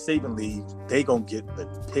once Saban leaves, they gonna get the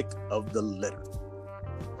pick of the litter.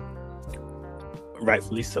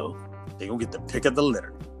 Rightfully so. They gonna get the pick of the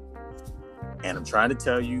litter. And I'm trying to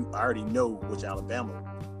tell you, I already know who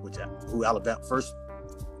Alabama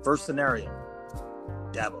first scenario,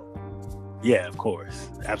 Dabo. Yeah, of course,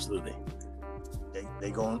 absolutely.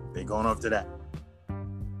 They going off to that.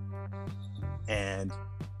 And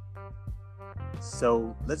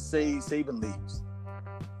so let's say Saban leaves.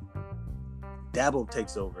 Dabo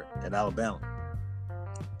takes over at Alabama.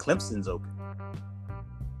 Clemson's open.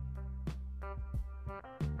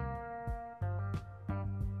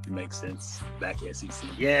 Makes sense. Back SEC.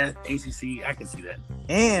 Yeah, ACC, I can see that.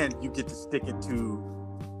 And you get to stick it to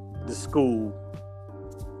the school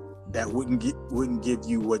that wouldn't give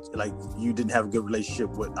you what, like, you didn't have a good relationship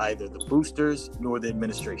with either the boosters nor the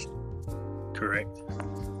administration. Correct.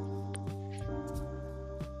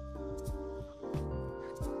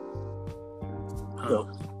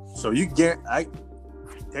 So you get,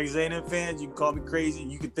 Texas A&M fans, you can call me crazy.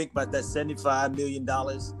 You can think about that $75 million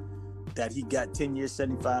that he got 10 years,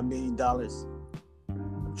 $75 million.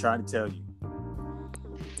 I'm trying to tell you.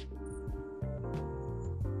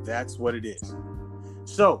 That's what it is.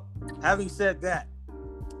 So, having said that,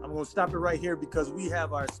 I'm going to stop it right here because we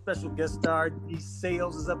have our special guest star, D.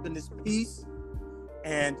 Sales, is up in this piece.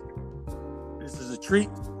 And this is a treat.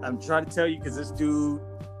 I'm trying to tell you because this dude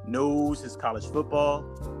knows his college football.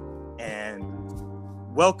 And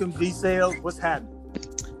welcome, D. Sales. What's happening?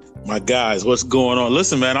 My guys, what's going on?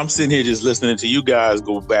 Listen, man, I'm sitting here just listening to you guys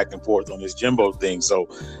go back and forth on this Jimbo thing. So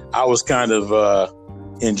I was kind of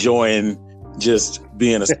enjoying just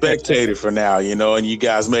being a spectator for now, and you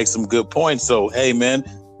guys make some good points. So, hey, man,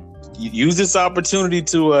 use this opportunity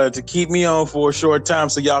to keep me on for a short time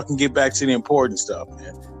so y'all can get back to the important stuff,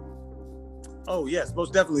 man. Oh, yes,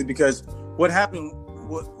 most definitely, because what happened,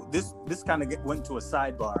 this kind of went into a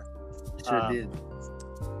sidebar. It sure did.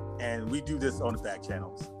 And we do this on the back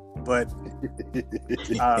channels. But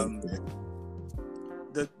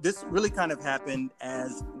this really kind of happened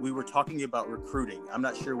as we were talking about recruiting. I'm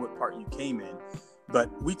not sure what part you came in,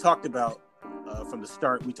 but we talked about from the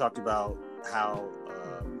start. We talked about how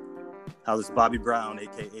this Bobby Brown,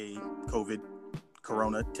 aka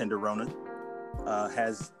Tenderona,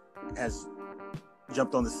 has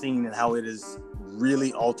jumped on the scene and how it has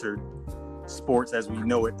really altered sports as we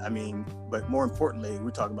know it. I mean, but more importantly,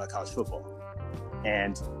 we're talking about college football.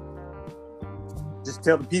 And just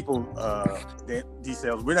tell the people,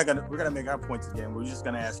 D-Sales, we're gonna make our points again. We're just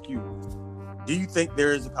gonna ask you, do you think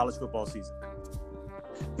there is a college football season?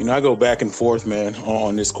 I go back and forth, man,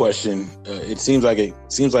 on this question. It seems like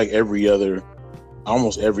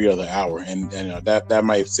almost every other hour, and that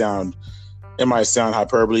might sound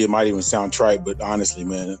hyperbole. It might even sound trite, but honestly,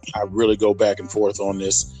 man, I really go back and forth on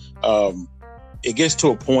this. It gets to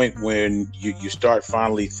a point when you start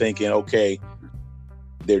finally thinking, okay,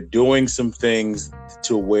 they're doing some things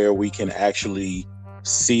to where we can actually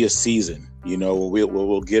see a season,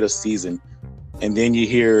 we'll get a season. And then you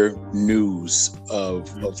hear news of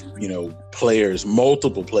players,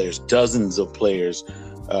 multiple players, dozens of players,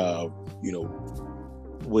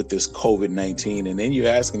 with this COVID-19. And then you're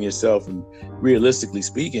asking yourself, and realistically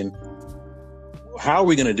speaking, how are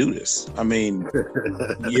we going to do this? I mean,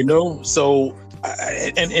 so,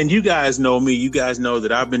 and you guys know me. You guys know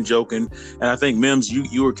that I've been joking. And I think, Mims,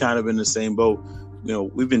 you were kind of in the same boat.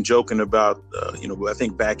 We've been joking about, I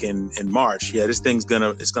think back in March, this thing's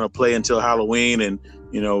it's gonna play until Halloween, and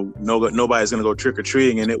nobody's gonna go trick or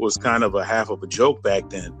treating, and it was kind of a half of a joke back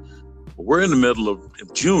then. But we're in the middle of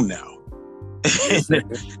June now,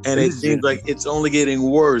 and it seems like it's only getting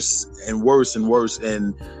worse and worse and worse.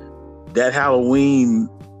 And that Halloween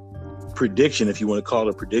prediction, if you want to call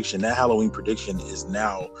it a prediction, that Halloween prediction is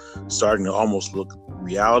now starting to almost look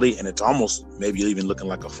reality, and it's almost maybe even looking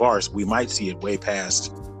like a farce. We might see it way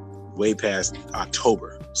past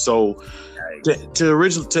October. So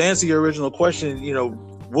to answer your original question,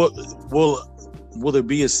 will there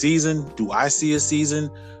be a season? Do I see a season?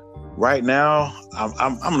 Right now,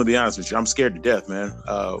 I'm going to be honest with you. I'm scared to death, man.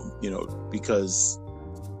 Because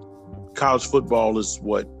college football is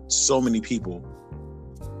what so many people,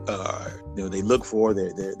 they look for.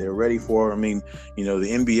 They're ready for. I mean, the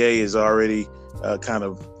NBA is already kind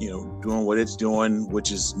of doing what it's doing,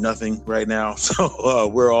 which is nothing right now. So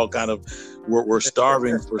we're all kind of we're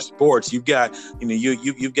starving for sports. You've got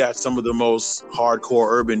you've got some of the most hardcore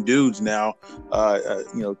urban dudes now,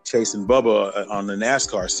 chasing Bubba on the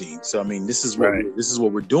NASCAR scene. So I mean, this is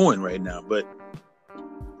what we're doing right now. But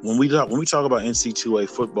when we talk about NC2A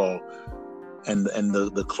football, and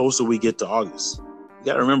the closer we get to August, you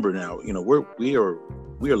got to remember now, we are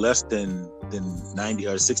less than 90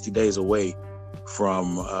 or 60 days away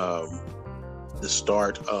from the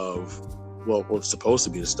start of what's supposed to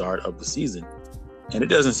be the start of the season, and it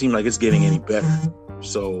doesn't seem like it's getting any better.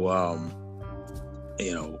 So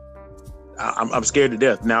I'm scared to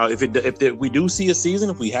death. Now, if we do see a season,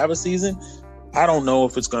 if we have a season, I don't know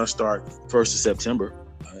if it's going to start 1st of September.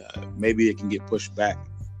 Maybe it can get pushed back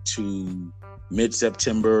to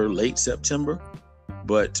mid-September, late September.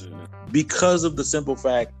 But because of the simple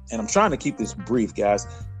fact, and I'm trying to keep this brief, guys,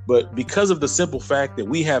 but because of the simple fact that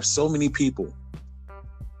we have so many people,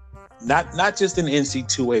 not just in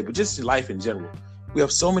NC2A, but just in life in general, we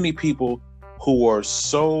have so many people who are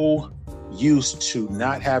so used to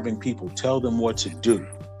not having people tell them what to do.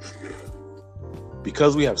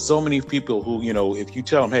 Because we have so many people who, if you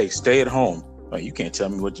tell them, hey, stay at home, you can't tell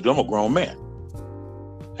me what to do. I'm a grown man.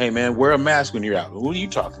 Hey man, wear a mask when you're out. What are you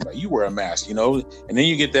talking about? You wear a mask, and then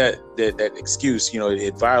you get that excuse,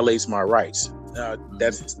 it violates my rights.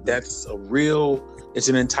 That's a real. It's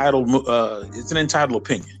an entitled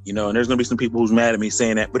opinion, and there's gonna be some people who's mad at me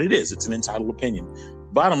saying that, but it's an entitled opinion.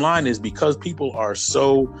 Bottom line is, because people are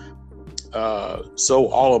so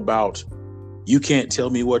all about, you can't tell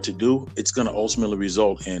me what to do, it's gonna ultimately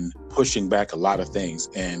result in pushing back a lot of things,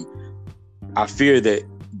 and I fear that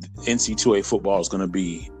NC2A football is going to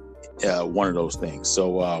be one of those things.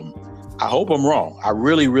 So I hope I'm wrong. I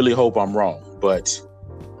really, really hope I'm wrong. But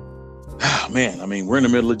man, I mean, we're in the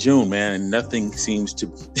middle of June, man, and nothing seems to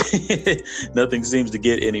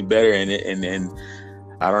get any better. And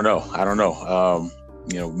I don't know.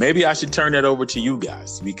 Maybe I should turn that over to you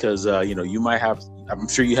guys, because you might have. I'm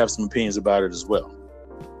sure you have some opinions about it as well.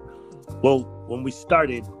 Well, when we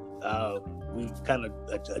started, we kind of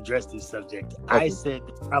addressed this subject. Okay. I said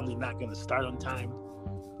they're probably not going to start on time,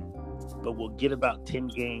 but we'll get about 10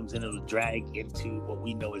 games and it'll drag into what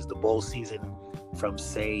we know is the bowl season from,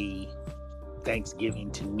 say,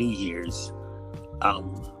 Thanksgiving to New Year's.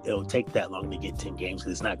 It'll take that long to get 10 games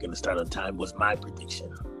because it's not going to start on time, was my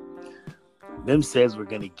prediction. Them says we're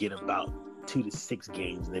going to get about 2 to 6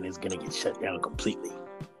 games and then it's going to get shut down completely.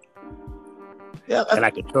 Yeah, and I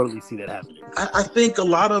can totally see that happening. I think a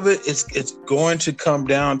lot of it's going to come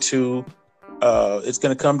down to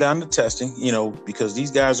testing, because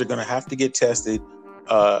these guys are going to have to get tested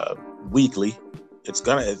weekly. It's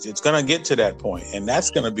gonna get to that point, and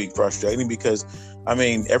that's going to be frustrating because, I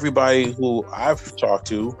mean, everybody who I've talked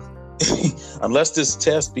to, unless this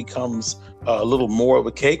test becomes a little more of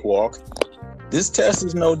a cakewalk, this test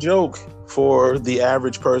is no joke for the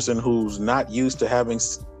average person who's not used to having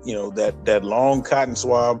that long cotton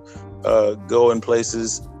swab go in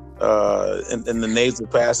places in the nasal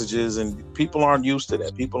passages, and people aren't used to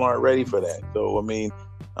that. People aren't ready for that. So I mean,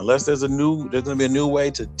 unless there's going to be a new way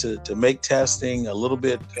to make testing a little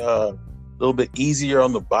bit easier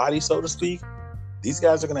on the body, so to speak, these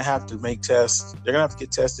guys are going to have to make tests. They're going to have to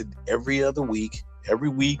get tested every other week, every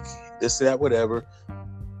week, this, that, whatever.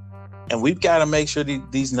 And we've got to make sure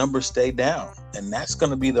these numbers stay down. And that's going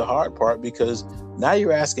to be the hard part, because now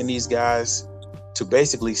you're asking these guys to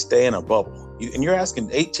basically stay in a bubble. You're asking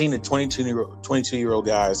 18 to 22-year-old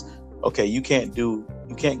guys, okay, you can't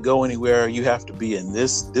go anywhere. You have to be in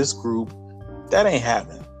this group. That ain't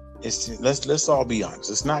happening. Let's all be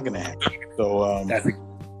honest. It's not going to happen. So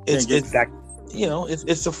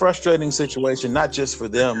it's a frustrating situation, not just for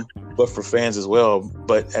them, but for fans as well.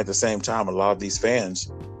 But at the same time, a lot of these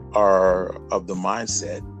fans are of the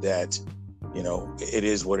mindset that, it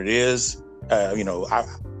is what it is.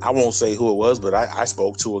 I won't say who it was, but I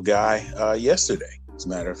spoke to a guy yesterday, as a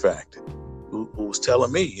matter of fact, who was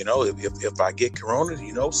telling me, if I get corona,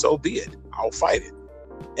 so be it. I'll fight it.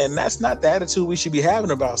 And that's not the attitude we should be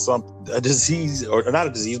having about a disease, or not a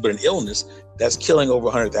disease, but an illness that's killing over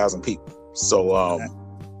 100,000 people. So,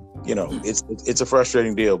 it's a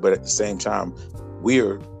frustrating deal, but at the same time, we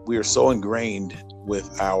are so ingrained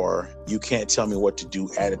with our "you can't tell me what to do"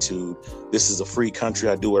 attitude. This is a free country.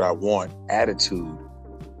 I do what I want attitude,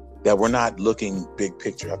 that we're not looking big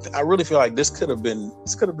picture. I really feel like this could have been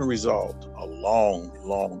resolved a long,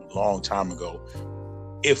 long, long time ago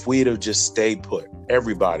if we'd have just stayed put.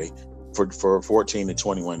 Everybody, for 14 to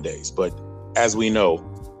 21 days. But as we know,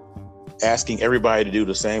 asking everybody to do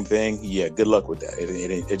the same thing, yeah, good luck with that.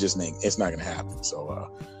 It just ain't, it's not going to happen.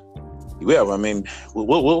 So, yeah, I mean,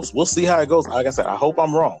 we'll see how it goes. Like I said, I hope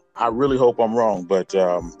I'm wrong. I really hope I'm wrong. But,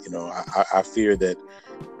 I fear that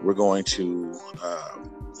we're going to,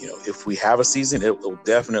 if we have a season, it will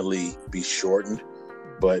definitely be shortened.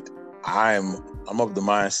 But I'm of the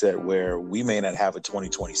mindset where we may not have a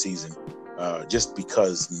 2020 season just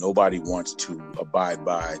because nobody wants to abide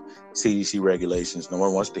by CDC regulations. No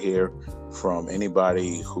one wants to hear from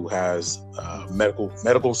anybody who has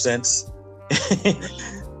medical sense.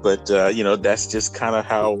 But, that's just kind of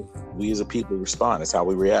how we as a people respond. That's how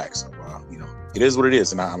we react. So, it is what it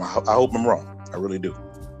is. And I hope I'm wrong. I really do.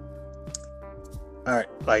 All right.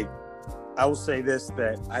 Like, I will say this,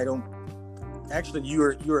 that I don't actually,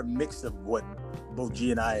 you're a mix of what both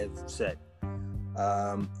G and I have said.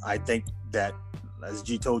 I think that, as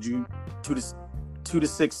G told you, 2 to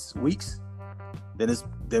 6 weeks, then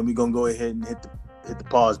we're gonna go ahead and hit the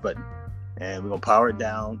pause button, and we're gonna power it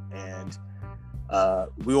down, and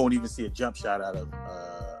we won't even see a jump shot out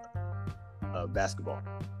of basketball.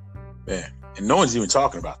 Man, and no one's even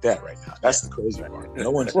talking about that right now. That's the crazy part. No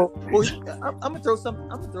one's. Well, I'm gonna throw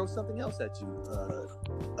something else at you,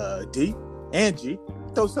 D and G.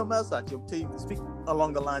 Throw something else at you. Speak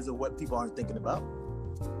along the lines of what people aren't thinking about.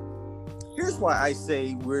 Here's why I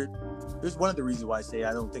say here's one of the reasons why I say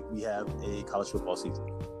I don't think we have a college football season.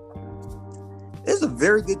 There's a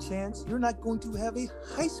very good chance you're not going to have a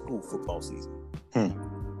high school football season.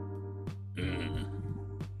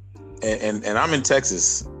 And I'm in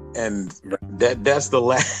Texas, and that's the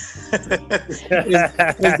last.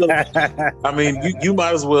 I mean, you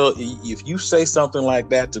might as well, if you say something like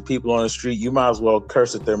that to people on the street, you might as well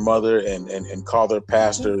curse at their mother and call their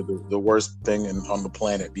pastor the worst thing on the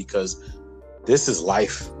planet, because this is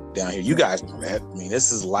life down here. You guys know that. I mean,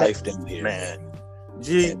 this is life down here, man.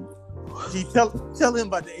 G, tell him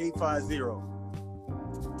about the 850.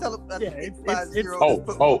 Tell him about the 850.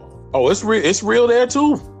 Oh, it's real. It's real there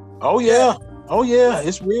too. Oh yeah. Oh yeah,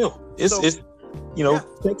 it's real. It's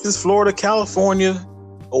Texas, Florida, California,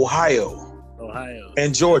 Ohio,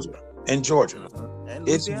 and Georgia. And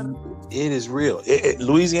Louisiana. It is real.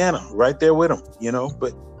 Louisiana, right there with them.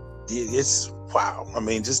 But it's wow. I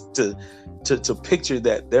mean, just to picture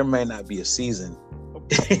that there may not be a season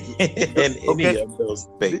in any of those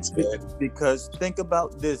states, man. Because think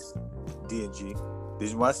about this, D&G. This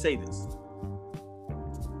is why I say this.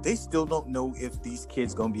 They still don't know if these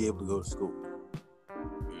kids gonna be able to go to school.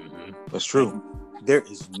 That's true. There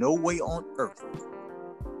is no way on earth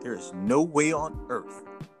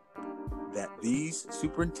that these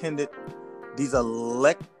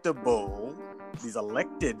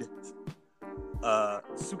elected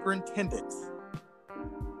superintendents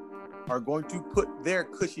are going to put their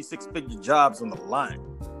cushy 6-figure jobs on the line.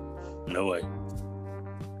 No way.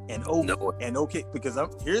 Because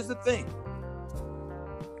here's the thing.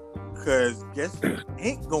 Because guess who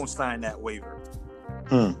ain't gonna sign that waiver?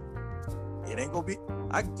 It ain't gonna be.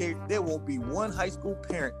 I guarantee there won't be one high school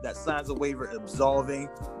parent that signs a waiver absolving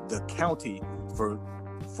the county for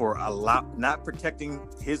not protecting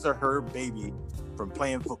his or her baby from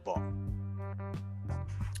playing football.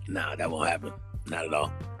 Nah, that won't happen. Not at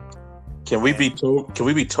all. Can we be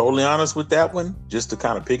totally honest with that one? Just to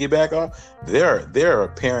kind of piggyback off, there are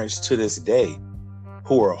parents to this day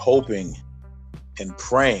who are hoping and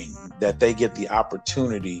praying that they get the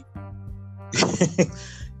opportunity.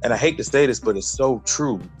 And I hate to say this, but it's so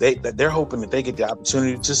true. They're hoping that they get the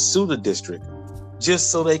opportunity to sue the district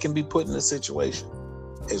just so they can be put in a situation.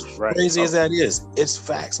 As crazy as that is, it's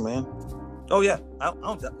facts, man. Oh yeah, I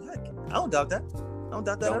don't doubt that. I don't doubt that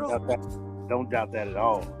at all. Don't doubt that at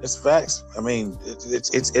all. It's facts. I mean,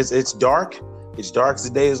 it's dark. It's dark as the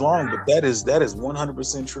day is long, but that is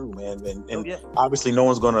 100% true, man. And obviously, no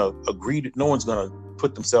one's gonna agree. No one's gonna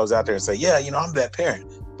put themselves out there and say, "Yeah, I'm that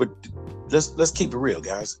parent." But let's keep it real,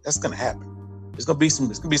 guys. That's gonna happen. There's gonna be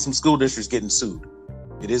some school districts getting sued.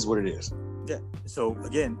 It is what it is. Yeah. So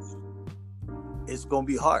again, it's gonna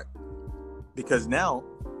be hard because now,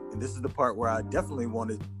 and this is the part where I definitely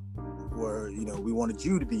wanted, we wanted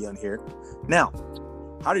you to be on here. Now,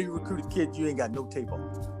 how do you recruit a kid you ain't got no tape on?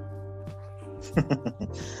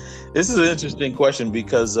 This is an interesting question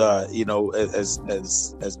because as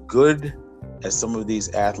good as some of these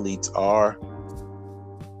athletes are,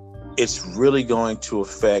 it's really going to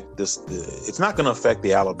affect this. It's not going to affect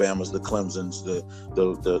the Alabamas, the Clemsons, the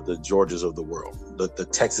Georgias of the world, the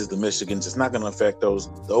Texas, the Michigans. It's not going to affect those,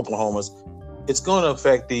 the Oklahomas. It's going to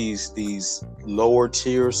affect these lower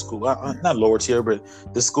tier school, not lower tier, but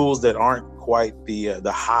the schools that aren't quite the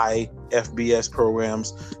high FBS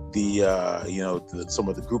programs, some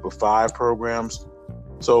of the Group of 5 programs.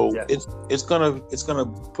 So it's gonna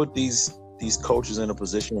put these coaches in a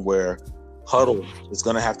position where huddle is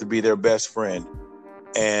gonna have to be their best friend,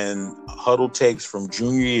 and huddle takes from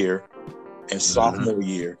junior year and sophomore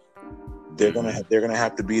year. They're gonna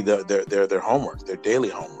have to be their homework, their daily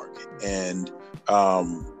homework. And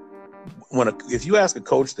if you ask a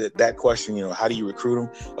coach that question, how do you recruit them?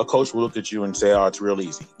 A coach will look at you and say, "Oh, it's real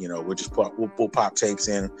easy. We'll pop tapes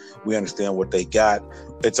in. We understand what they got.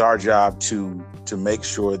 It's our job to make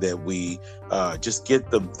sure that we just get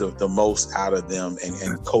the most out of them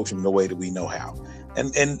and coach them the way that we know how."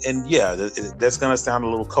 And yeah, that's gonna sound a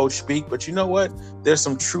little coach speak, but you know what? There's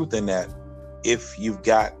some truth in that. If you've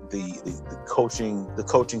got the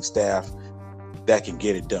coaching staff that can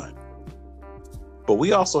get it done. But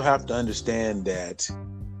we also have to understand that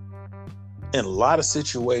in a lot of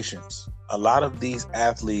situations, a lot of these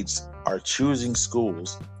athletes are choosing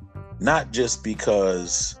schools not just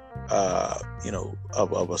because of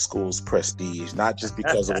a school's prestige, not just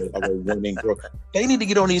because of a winning program. They need to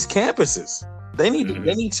get on these campuses. They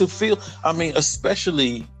need to feel. I mean,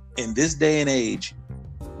 especially in this day and age,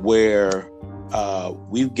 where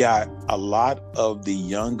we've got a lot of the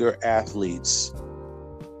younger athletes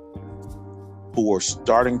who are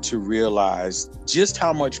starting to realize just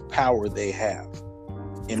how much power they have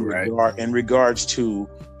in regards to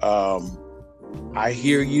I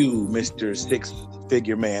hear you, Mr.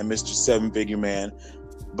 6-figure man, Mr. 7-figure man,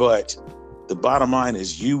 but the bottom line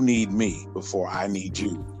is you need me before I need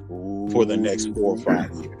you for the next 4 or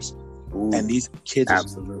 5 years. And these kids are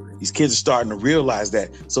starting to realize that.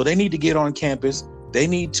 So they need to get on campus. They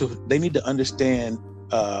need to understand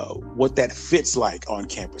what that fits like on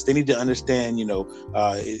campus. They need to understand,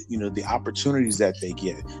 the opportunities that they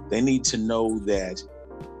get. They need to know that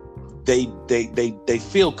they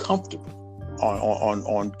feel comfortable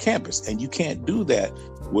on campus, and you can't do that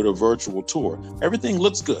with a virtual tour. Everything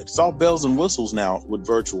looks good. It's all bells and whistles now with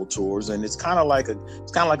virtual tours, and it's kind of like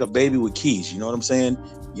a baby with keys. You know what I'm saying?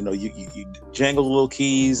 You jangle the little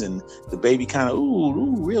keys, and the baby kind of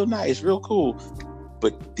ooh, real nice, real cool.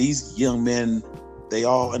 But these young men, they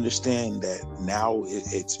all understand that now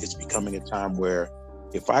it's becoming a time where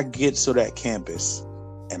if I get to that campus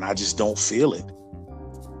and I just don't feel it,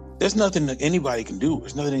 there's nothing that anybody can do.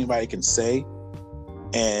 There's nothing anybody can say.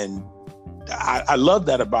 And I love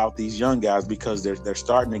that about these young guys, because they're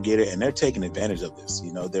starting to get it and they're taking advantage of this.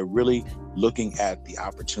 They're really looking at the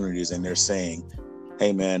opportunities and they're saying,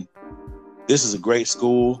 "Hey man, this is a great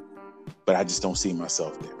school, but I just don't see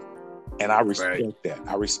myself there." And I respect that.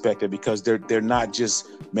 I respect it, because they're not just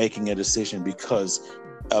making a decision because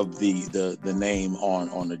of the name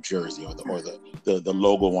on the jersey or the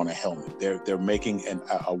logo on a helmet. They're making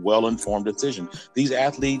a well-informed decision. These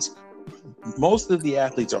athletes, most of the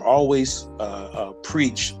athletes are always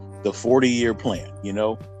preach the 40-year plan.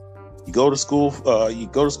 You go to school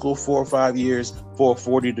 4 or 5 years for a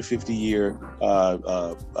 40 to 50 year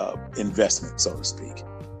investment, so to speak.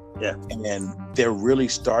 Yeah. And they're really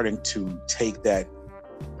starting to take that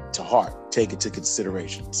to heart, take it to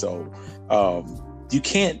consideration. So you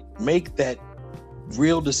can't make that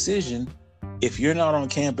real decision if you're not on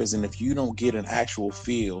campus, and if you don't get an actual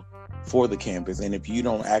feel for the campus, and if you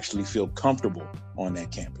don't actually feel comfortable on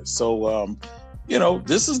that campus. So,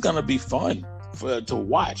 this is going to be fun to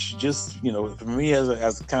watch. Just, for me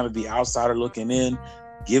as kind of the outsider looking in,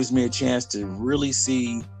 gives me a chance to really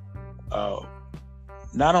see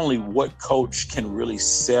not only what coach can really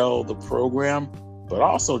sell the program, but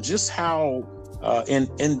also just how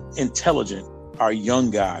intelligent our young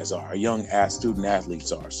guys are, our young student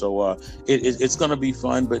athletes are. So it's going to be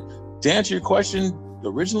fun. But to answer your question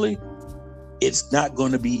originally, it's not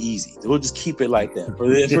going to be easy. We'll just keep it like that. For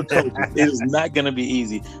coaches, it is not going to be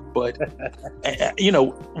easy. But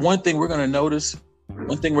one thing we're going to notice, we're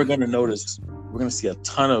going to see a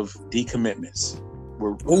ton of decommitments.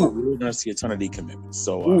 We're going to see a ton of decommitments.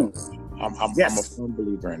 So I'm a firm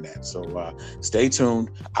believer in that. So stay tuned.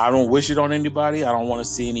 I don't wish it on anybody. I don't want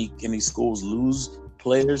to see any schools lose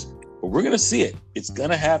players, but we're going to see it. It's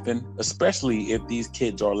going to happen, especially if these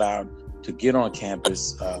kids are allowed to get on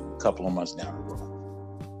campus a couple of months down the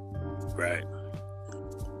road. Right.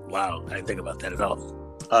 Wow. I didn't think about that at all.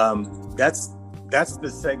 That's the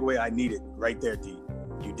segue I needed right there, D.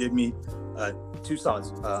 You did me two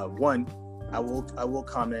solids. One, I will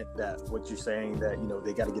comment that what you're saying, that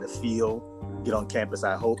they got to get a feel, get on campus.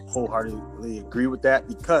 I wholeheartedly agree with that,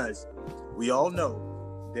 because we all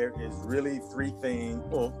know there is really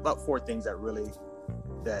about 4 things that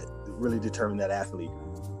really determine that athlete.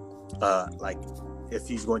 Like if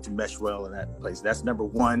he's going to mesh well in that place. That's number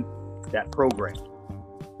one. That program,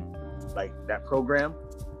 like that program,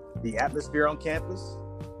 the atmosphere on campus,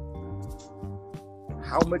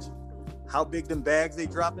 how big them bags they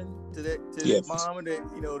dropping to their mom and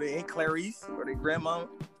their Aunt Clarice or their grandma.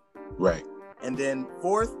 Right. And then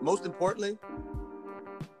fourth, most importantly,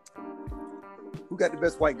 who got the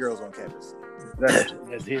best white girls on campus? That's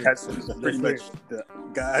pretty much the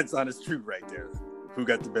God's honest truth right there. Who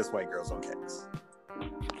got the best white girls on campus?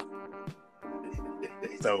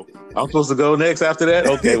 So I'm supposed to go next after that?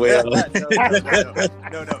 Okay, well.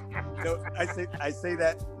 No. I say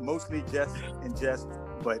that mostly just in jest,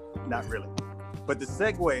 but not really. But the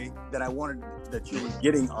segue that I wanted that you were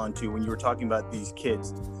getting onto when you were talking about these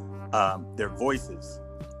kids, their voices,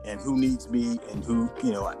 and who needs me and who,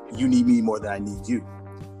 you need me more than I need you.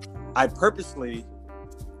 I purposely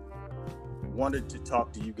wanted to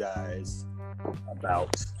talk to you guys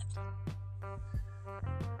about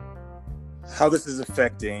how this is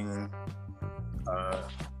affecting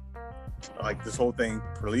like this whole thing,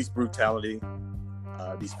 police brutality,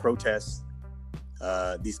 these protests,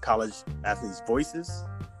 these college athletes' voices,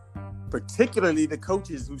 particularly the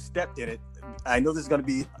coaches who stepped in it. I know this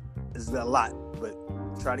is a lot, but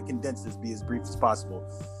try to condense this, be as brief as possible.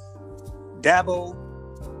 Dabo,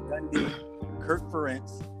 Gundy, Kirk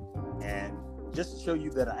Ferentz, and just to show you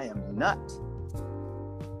that I am not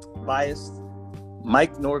biased,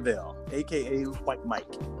 Mike Norvell, aka White Mike.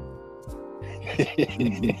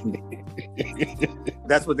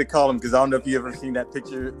 That's what they call him, because I don't know if you ever seen that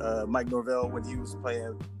picture, Mike Norvell, when he was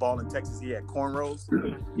playing ball in Texas. He had cornrows.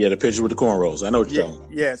 Yeah, the picture with the cornrows. I know what you're talking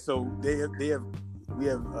about. Yeah, so we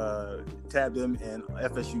have tabbed him in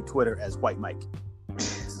FSU Twitter as White Mike.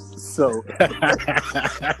 So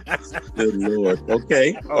good Lord.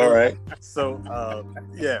 Okay. All right. So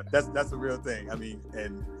yeah, that's a real thing. I mean,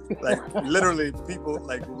 and like literally people,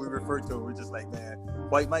 like when we refer to it, we're just like, man,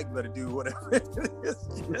 White Mike better do whatever. It's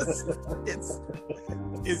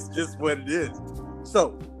just what it is.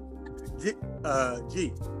 So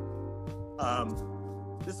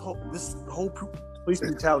this whole police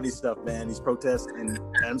brutality stuff, man, these protests, and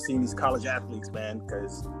I'm seeing these college athletes, man,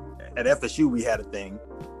 because at FSU we had a thing.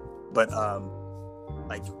 But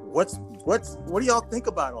like, what do y'all think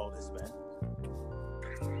about all this, man?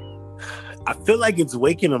 I feel like it's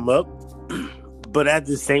waking them up, but at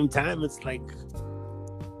the same time, it's like,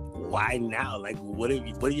 why now? Like, what do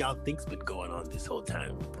y'all think's been going on this whole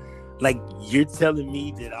time? Like, you're telling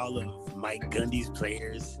me that all of Mike Gundy's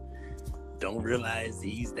players don't realize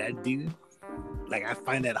he's that dude? Like, I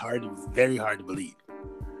find that very hard to believe.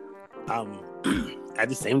 At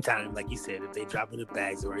the same time, like you said, if they drop in the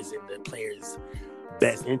bags or it's in the players'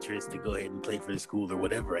 best interest to go ahead and play for the school or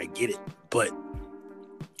whatever, I get it. But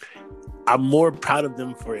I'm more proud of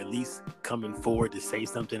them for at least coming forward to say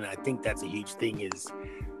something. And I think that's a huge thing, is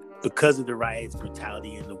because of the riots,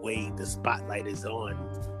 brutality, and the way the spotlight is on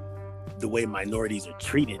the way minorities are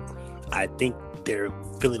treated. I think they're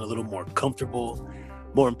feeling a little more comfortable.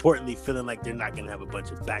 More importantly, feeling like they're not going to have a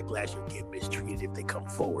bunch of backlash or get mistreated if they come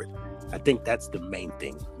forward. I think that's the main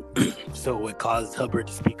thing. So it caused Hubbard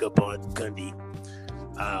to speak up on Gundy.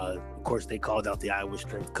 Of course, they called out the Iowa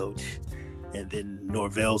strength coach. And then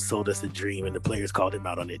Norvell sold us a dream, and the players called him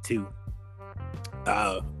out on it too.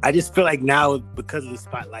 I just feel like now, because of the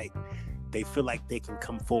spotlight, they feel like they can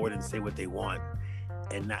come forward and say what they want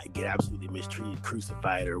and not get absolutely mistreated,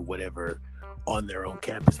 crucified, or whatever on their own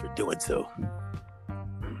campus for doing so.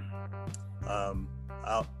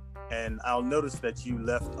 I'll notice that you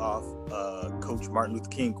left off Coach Martin Luther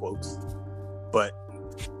King quotes, but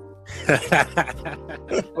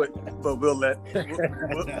we'll let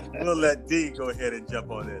D go ahead and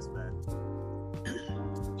jump on this, man.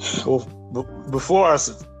 Well, before I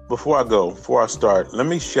start, let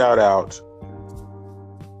me shout out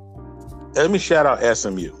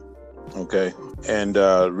SMU, okay? And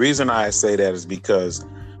reason I say that is because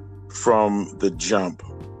from the jump,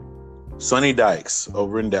 Sonny Dykes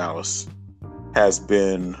over in Dallas has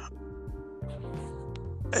been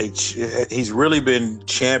he's really been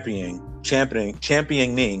championing,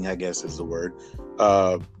 I guess is the word.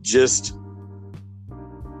 Just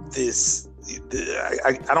this,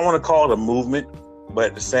 I don't want to call it a movement, but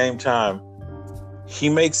at the same time, he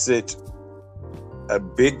makes it a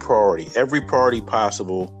big priority, every priority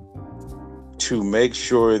possible, to make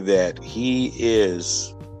sure that he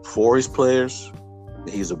is for his players.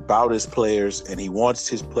 He's about his players, and he wants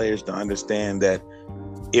his players to understand that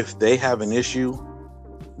if they have an issue,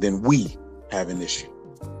 then we have an issue.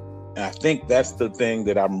 And I think that's the thing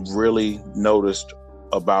that I'm really noticed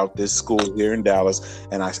about this school here in Dallas.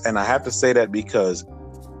 And I have to say that because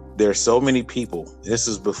there's so many people. This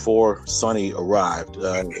is before Sonny arrived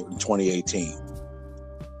in 2018.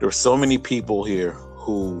 There were so many people here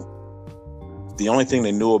who the only thing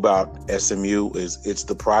they knew about SMU is it's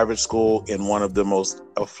the private school in one of the most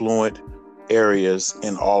affluent areas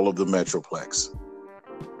in all of the Metroplex.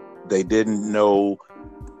 They didn't know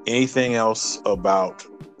anything else about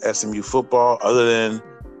SMU football other than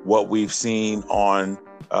what we've seen on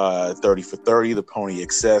 30 for 30, the Pony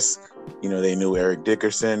Excess. You know, they knew Eric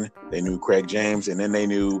Dickerson, they knew Craig James, and then they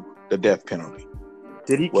knew the death penalty.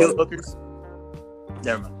 Did he kill hookers?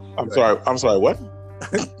 Never mind. I'm sorry, what?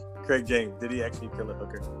 Craig James, did he actually kill a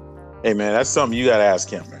hooker? Hey, man, that's something you got to ask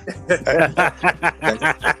him, man.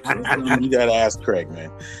 You got to ask Craig, man.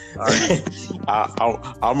 All right.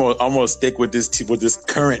 I'm gonna stick with this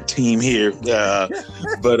current team here.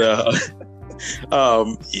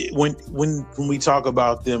 When we talk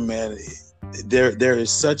about them, man, there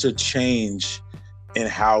is such a change in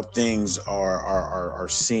how things are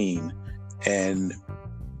seen, and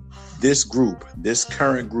this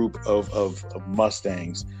current group of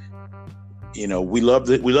Mustangs, you know, we love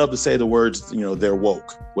to say the words, you know, they're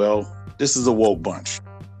woke. Well, this is a woke bunch.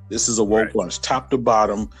 This is a woke bunch, top to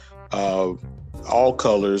bottom, all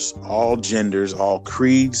colors, all genders, all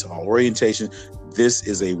creeds, all orientations. This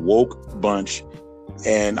is a woke bunch.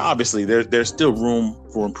 And obviously there's still room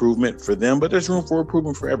for improvement for them, but there's room for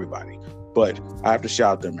improvement for everybody. But I have to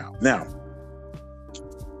shout them out. Now,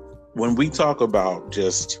 when we talk about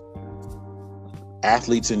just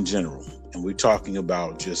athletes in general, and we're talking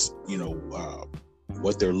about just, you know,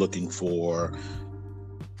 what they're looking for,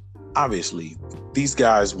 obviously these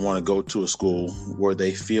guys want to go to a school where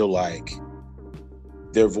they feel like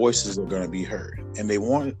their voices are going to be heard, and they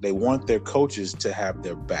want their coaches to have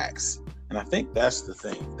their backs. And I think that's the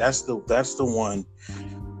thing. That's the one.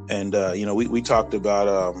 And you know, we talked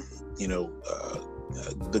about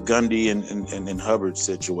the Gundy and Hubbard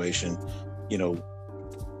situation. You know,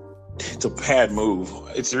 it's a bad move.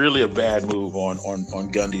 It's really a bad move on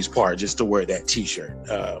Gundy's part, just to wear that T-shirt.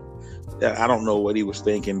 I don't know what he was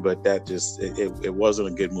thinking, but that just it wasn't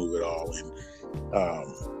a good move at all.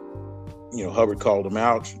 And you know, Hubbard called him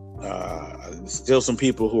out. Still some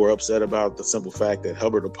people who are upset about the simple fact that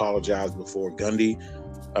Hubbard apologized before Gundy.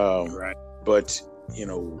 Right. But, you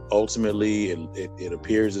know, ultimately it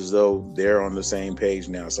appears as though they're on the same page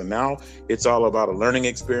now. So now it's all about a learning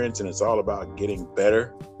experience, and it's all about getting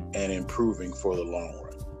better and improving for the long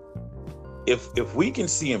run. If we can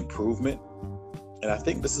see improvement, and I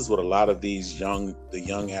think this is what a lot of the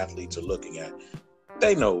young athletes are looking at,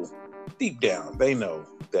 they know deep down, they know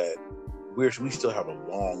that we still have a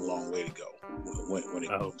long way to go when it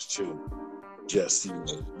comes to just, you know,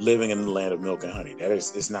 living in the land of milk and honey.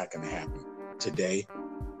 It's not going to happen today.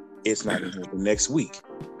 It's not going to happen next week.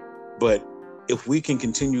 But if we can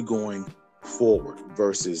continue going forward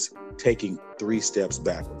versus taking 3 steps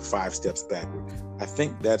backward, 5 steps backward, I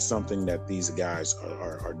think that's something that these guys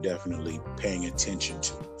are definitely paying attention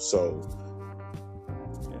to. So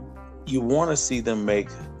you want to see them make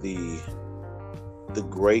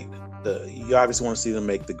you obviously want to see them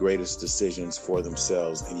make the greatest decisions for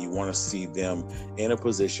themselves, and you want to see them in a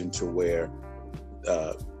position to where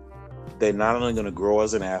they're not only going to grow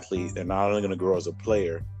as an athlete, they're not only going to grow as a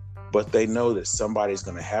player, but they know that somebody's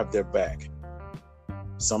going to have their back,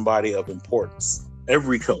 somebody of importance.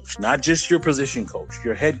 Every coach, not just your position coach,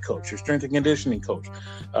 your head coach, your strength and conditioning coach,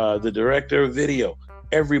 the director of video,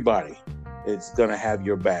 everybody is going to have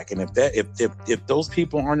your back. And if those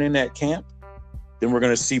people aren't in that camp, then we're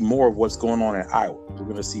going to see more of what's going on at Iowa. We're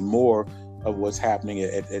going to see more of what's happening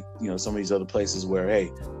at you know, some of these other places where,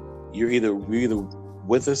 hey, you're either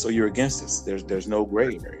with us or you're against us. There's no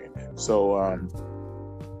gray area in there. So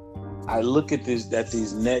I look at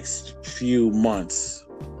these next few months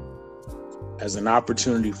as an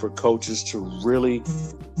opportunity for coaches to really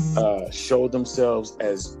show themselves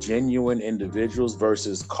as genuine individuals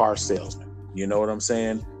versus car salesmen. You know what I'm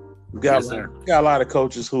saying? We've got a lot of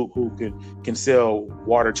coaches who can sell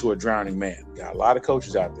water to a drowning man. Got a lot of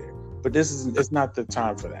coaches out there, but it's not the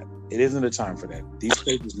time for that. It isn't the time for that. These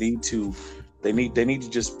coaches need to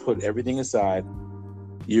just put everything aside.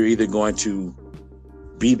 You're either going to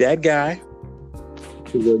be that guy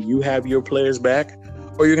to where you have your players back,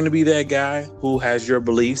 or you're going to be that guy who has your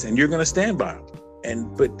beliefs and you're going to stand by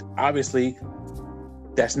them. But obviously,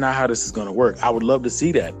 that's not how this is going to work. I would love to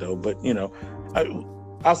see that though, but you know.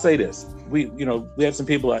 I'll say this: we had some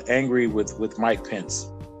people angry with Mike Pence,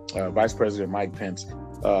 Vice President Mike Pence,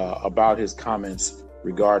 about his comments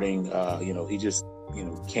regarding, he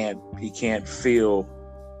can't feel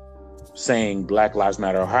saying Black Lives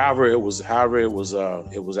Matter, or however it was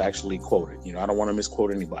actually quoted. I don't want to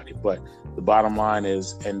misquote anybody, but the bottom line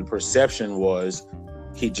is, and the perception was,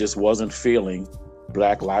 he just wasn't feeling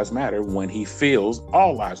Black Lives Matter when he feels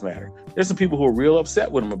all lives matter. There's some people who are real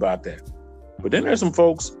upset with him about that, but then there's some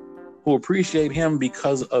folks who appreciate him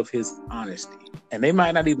because of his honesty. And they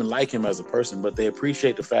might not even like him as a person, but they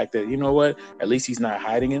appreciate the fact that, you know what, at least he's not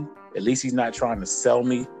hiding him. At least he's not trying to sell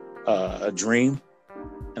me a dream.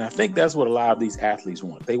 And I think that's what a lot of these athletes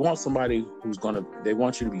want. They want somebody they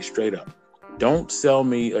want you to be straight up. Don't sell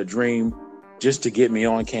me a dream just to get me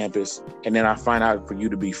on campus, and then I find out for you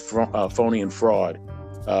to be phony and fraud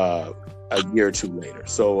a year or two later.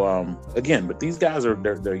 So again, but these guys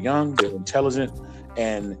they're young, they're intelligent,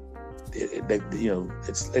 and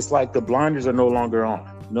it's like the blinders are no longer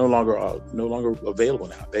available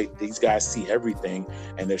now. These guys see everything,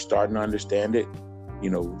 and they're starting to understand it.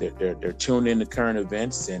 They're tuned into current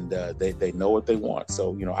events, and they know what they want.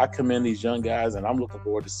 So I commend these young guys, and I'm looking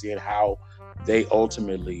forward to seeing how they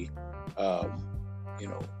ultimately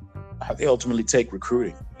take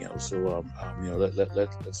recruiting. Let's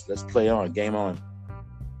play on, game on.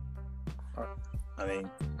 I mean,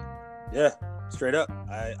 yeah, straight up,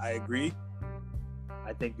 I agree.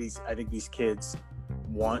 I think these kids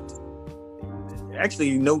want,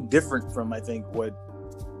 actually no different from, I think, what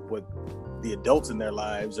the adults in their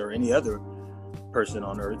lives or any other person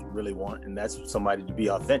on earth really want, and that's somebody to be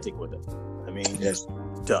authentic with them. I mean, yes.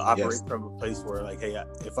 To operate from a place where, like, hey,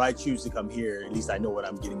 if I choose to come here, at least I know what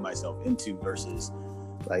I'm getting myself into, versus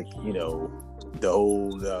like, the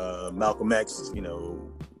old Malcolm X,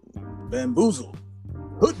 bamboozled,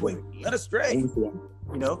 hoodwinked, led astray,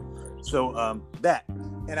 So that,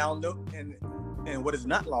 and I'll note, and what is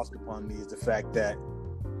not lost upon me is the fact that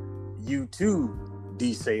you too,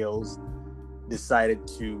 D. Sales, decided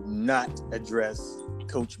to not address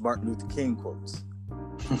Coach Martin Luther King quotes.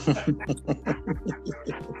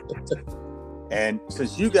 And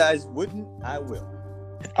since you guys wouldn't, I will.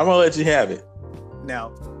 I'm gonna let you have it.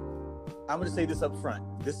 Now, I'm gonna say this up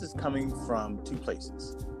front. This is coming from two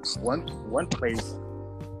places. One place,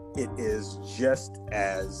 it is just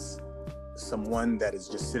as someone that is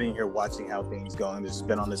just sitting here watching how things go, and has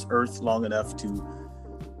been on this earth long enough to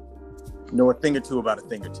know a thing or two about a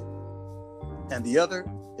thing or two. And the other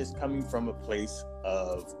is coming from a place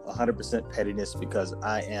of 100% pettiness, because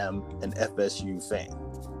I am an FSU fan.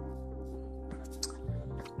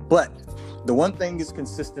 But the one thing is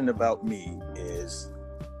consistent about me is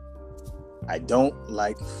I don't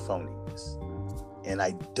like phoniness, and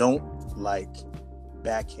I don't like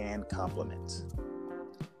backhand compliments.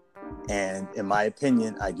 And in my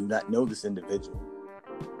opinion, I do not know this individual,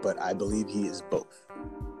 but I believe he is both.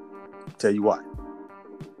 I'll tell you why.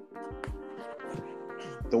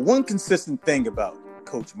 The one consistent thing about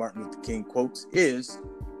Coach Martin Luther King quotes is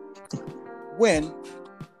when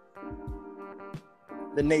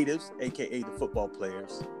the natives, aka the football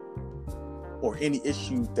players, or any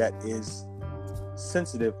issue that is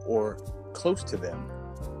sensitive or close to them,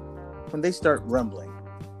 when they start rumbling,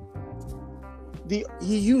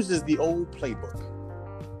 he uses the old playbook.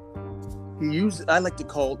 I like to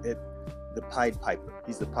call it the Pied Piper.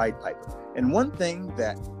 He's the Pied Piper. And one thing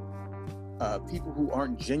that people who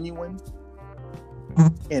aren't genuine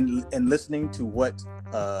in listening to what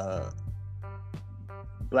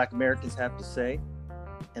Black Americans have to say,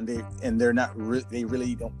 and they're not they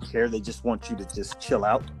really don't care. They just want you to just chill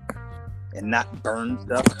out and not burn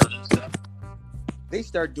stuff. They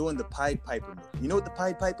start doing the Pied Piper move. You know what the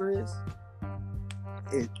Pied Piper is?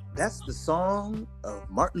 That's the song of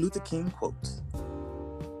Martin Luther King quotes.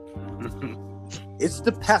 It's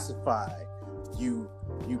to pacify you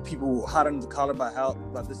people who are hot under the collar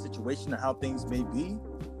about the situation and how things may be.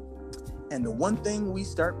 And the one thing we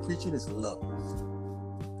start preaching is love.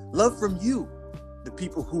 Love from you, the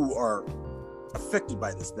people who are affected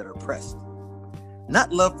by this, that are oppressed.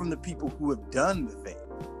 Not love from the people who have done the thing.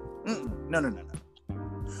 No.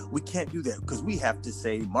 We can't do that, because we have to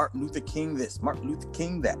say Martin Luther King this, Martin Luther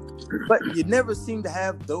King that. But you never seem to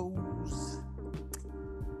have those.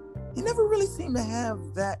 You never really seem to have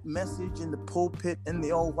that message in the pulpit in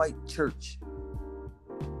the all white church.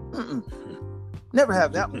 Never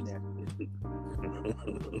have that one there.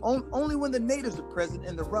 Only when the natives are present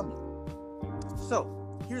and the rumbling. So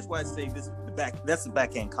here's why I say this. That's the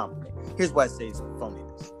backhand compliment. Here's why I say it's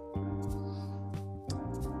phoniness.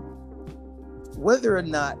 Whether or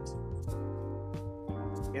not,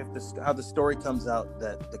 how the story comes out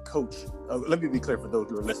that the coach. Let me be clear for those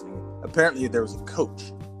who are listening. Apparently, there was a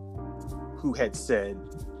coach who had said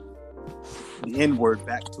the N-word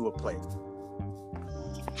back to a player,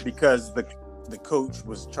 because the coach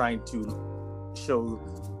was trying to show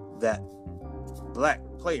that black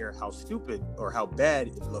player how stupid or how bad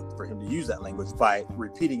it looked for him to use that language by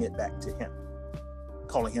repeating it back to him,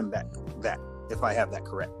 calling him that, if I have that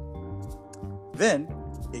correct. Then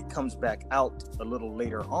it comes back out a little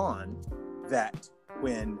later on that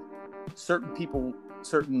when certain people,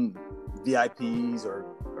 certain VIPs or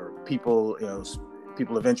people,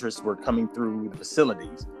 people of interest were coming through the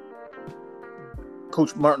facilities,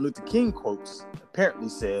 Coach Martin Luther King quotes apparently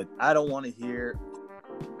said, I don't want to hear,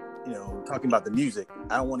 talking about the music,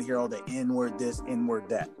 I don't want to hear all the N-word this, N-word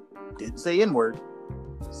that. Didn't say N-word,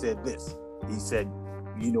 said this. He said,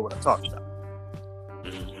 you know what I'm talking about.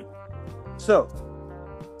 So,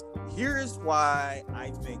 here is why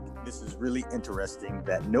I think this is really interesting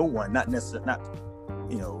that no one, not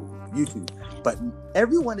YouTube, but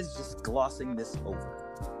everyone is just glossing this over.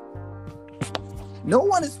 No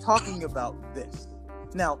one is talking about this.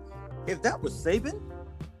 Now, if that was Saban,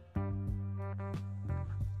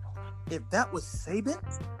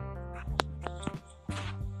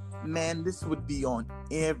 man, this would be on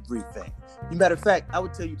everything. As a matter of fact, I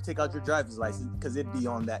would tell you to take out your driver's license because it'd be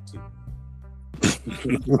on that too.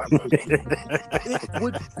 It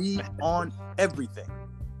would be on everything.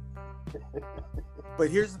 But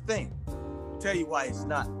here's the thing. I'll tell you why it's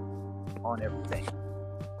not on everything.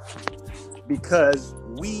 Because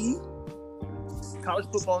we, College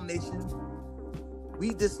Football Nation,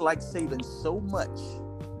 we dislike Saban so much,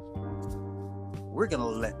 we're going to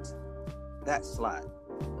let that slide.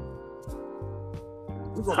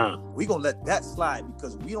 We're gonna let that slide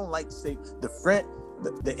because we don't like to say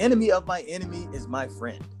the enemy of my enemy is my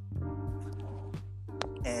friend.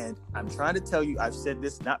 And I'm trying to tell you, I've said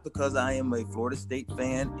this not because I am a Florida State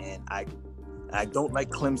fan and I don't like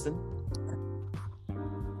Clemson,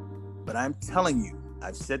 but I'm telling you,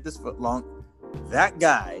 I've said this for long, that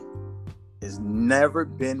guy has never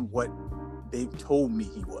been what they've told me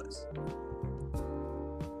he was.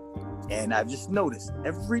 And I've just noticed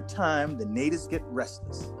every time the natives get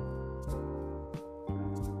restless,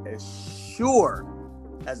 as sure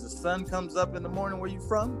as the sun comes up in the morning where you're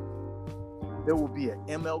from, there will be an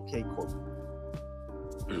MLK quote.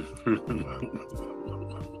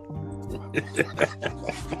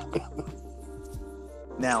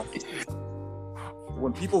 Now,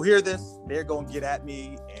 when people hear this, they're going to get at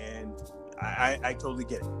me, and I totally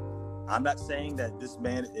get it. I'm not saying that this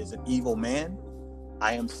man is an evil man.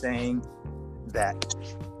 I am saying that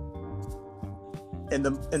in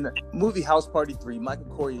the movie House Party 3, Michael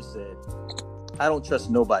Corleone said, I don't trust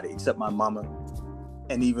nobody except my mama.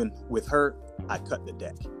 And even with her, I cut the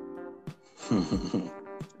deck.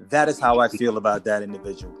 That is how I feel about that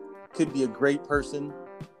individual. Could be a great person,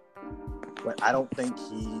 but I don't think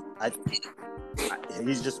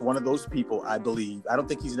he's just one of those people, I believe. I don't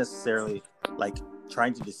think he's necessarily like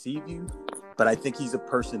trying to deceive you, but I think he's a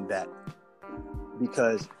person that,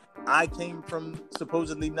 because I came from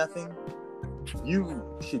supposedly nothing, you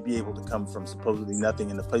should be able to come from supposedly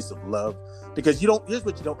nothing in the place of love. Because here's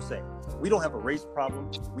what you don't say. We don't have a race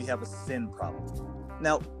problem. We have a sin problem.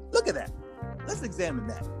 Now, look at that. Let's examine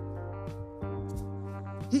that.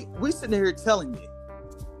 We're sitting here telling you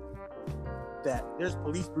that there's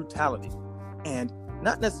police brutality, and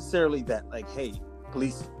not necessarily that like, hey,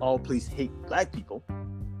 all police hate black people.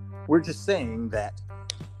 We're just saying that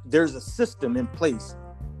there's a system in place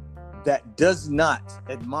that does not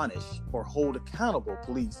admonish or hold accountable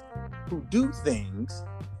police who do things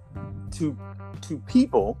to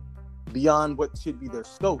people beyond what should be their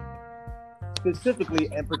scope, specifically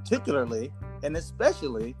and particularly and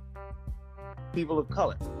especially people of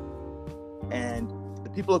color. And the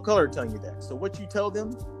people of color are telling you that. So what you tell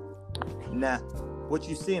them, nah, what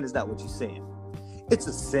you're seeing is not what you're seeing. It's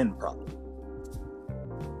a sin problem.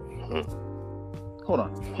 Hold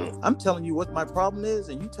on. I'm telling you what my problem is,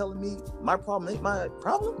 and you telling me my problem ain't my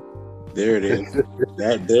problem? There it is.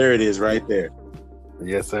 There it is right there.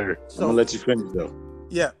 Yes, sir. So, I'm going to let you finish, though.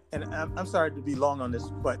 Yeah, and I'm sorry to be long on this,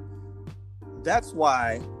 but that's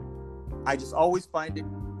why I always find it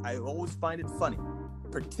funny,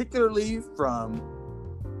 particularly from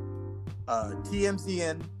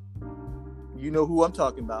TMCN. You know who I'm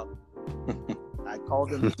talking about. I call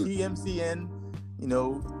them TMCN,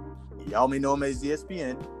 y'all may know him as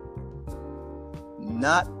ESPN.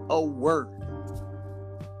 Not a word.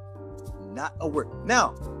 Not a word.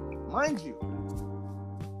 Now, mind you,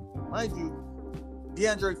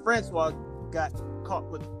 DeAndre Francois got caught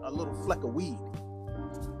with a little fleck of weed.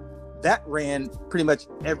 That ran pretty much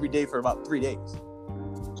every day for about 3 days.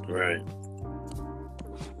 Right.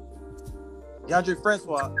 DeAndre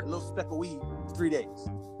Francois, a little speck of weed, 3 days.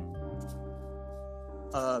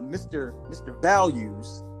 Mr.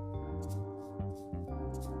 Values,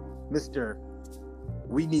 Mr.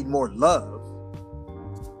 We Need More Love,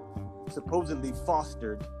 supposedly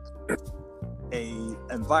fostered a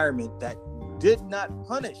environment that did not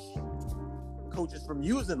punish coaches from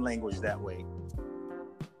using language that way.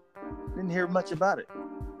 Didn't hear much about it.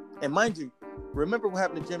 And mind you, remember what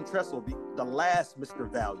happened to Jim Tressel, the last Mr.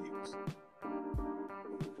 Values.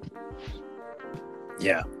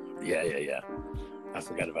 Yeah. I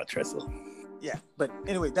forgot about Tressel. Yeah, but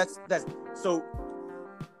anyway, that's so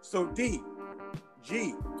D,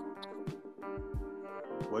 G.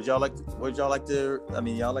 Would y'all like to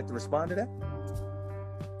respond to that?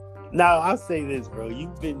 No, I'll say this, bro.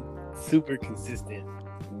 You've been super consistent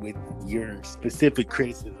with your specific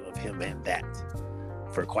criticism of him and that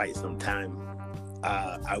for quite some time.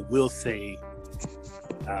 I will say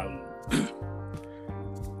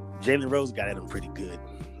Jalen Rose got at him pretty good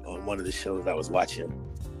on one of the shows I was watching.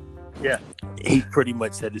 Yeah. He pretty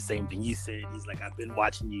much said the same thing you said. He's like, I've been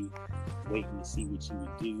watching you, waiting to see what you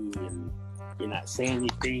would do, and you're not saying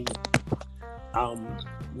anything.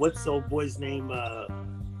 What's old boy's name?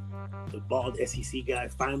 The bald SEC guy,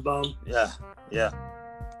 Feinbaum? Yeah.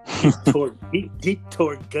 He tore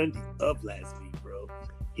Gundy up last week, bro.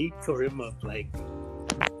 He tore him up like,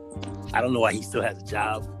 I don't know why he still has a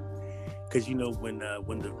job. Because, you know, when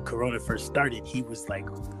the corona first started, he was like,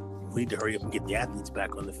 we need to hurry up and get the athletes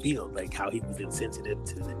back on the field. Like how he was insensitive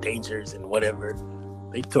to the dangers and whatever.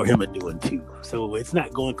 They tore him a new one too. So it's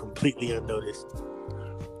not going completely unnoticed,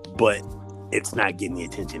 but it's not getting the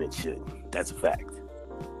attention it should. That's a fact.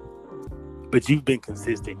 But you've been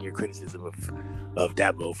consistent in your criticism of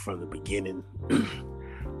Dabo from the beginning.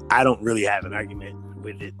 I don't really have an argument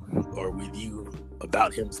with it or with you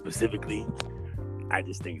about him specifically. I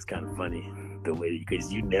just think it's kind of funny the way,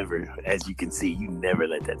 because you never, as you can see, you never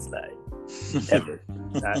let that slide. Ever.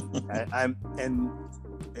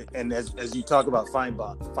 And as you talk about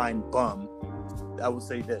Feinbaum, I will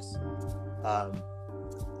say this. I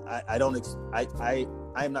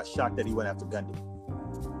am not shocked that he went after Gundy.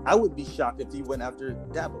 I would be shocked if he went after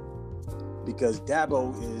Dabo, because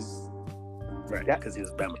Dabo is right, because he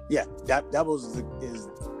was Bama. Yeah, Dabo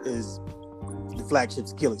is the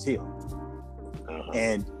flagship's Achilles heel.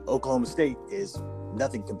 And Oklahoma State is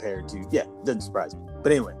nothing compared to, doesn't surprise me.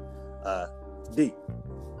 But anyway, D.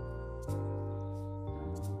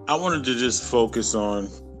 I wanted to just focus on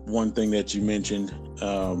one thing that you mentioned.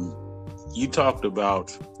 You talked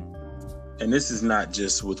about, and this is not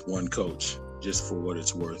just with one coach, just for what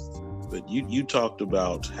it's worth, but you talked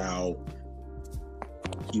about how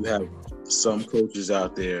you have some coaches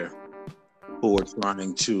out there who are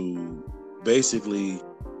trying to basically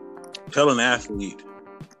tell an athlete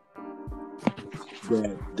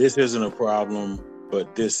that this isn't a problem,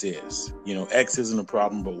 but this is. You know, X isn't a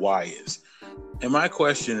problem, but Y is. And my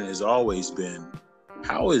question has always been,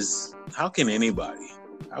 how can any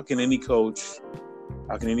coach,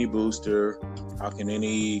 how can any booster, how can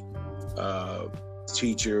any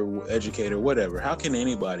teacher, educator, whatever, how can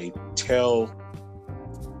anybody tell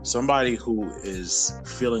somebody who is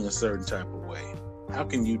feeling a certain type of way, how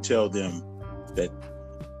can you tell them that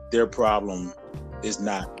their problem is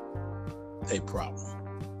not a problem?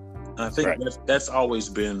 And I think that's always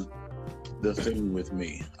been the thing with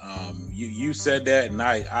me. You said that, and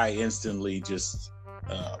I instantly just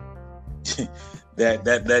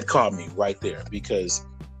that caught me right there, because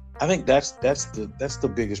I think that's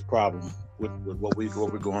the biggest problem with what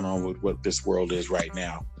we're going on with what this world is right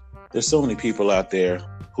now. There's so many people out there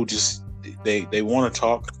who just they want to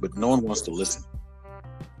talk, but no one wants to listen.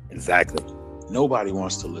 Exactly. Nobody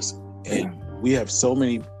wants to listen, and we have so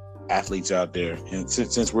many athletes out there. And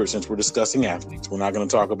since we're discussing athletes, we're not going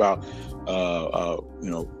to talk about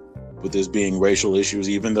with this being racial issues,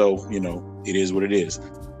 even though it is what it is.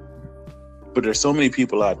 But there's so many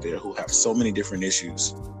people out there who have so many different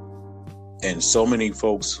issues, and so many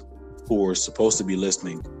folks who are supposed to be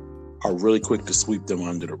listening are really quick to sweep them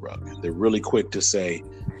under the rug. They're really quick to say,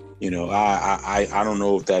 I don't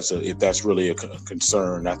know if that's really a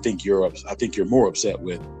concern. I think you're more upset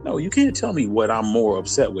with. No, you can't tell me what I'm more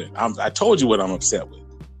upset with. I told you what I'm upset with.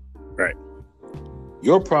 Right.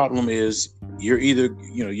 Your problem is you're either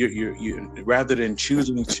you're rather than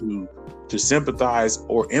choosing to sympathize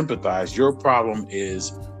or empathize. Your problem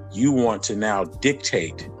is you want to now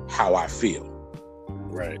dictate how I feel.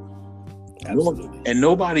 Right. Absolutely. And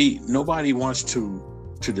nobody wants to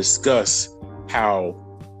discuss how,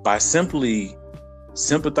 by simply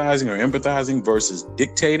sympathizing or empathizing versus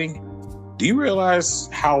dictating, do you realize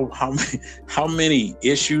how many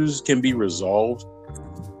issues can be resolved?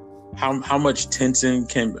 how much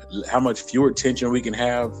fewer tension we can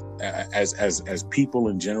have as people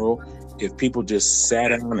in general if people just sat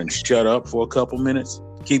down and shut up for a couple minutes,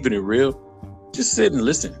 keeping it real, just sit and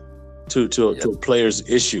listen to a player's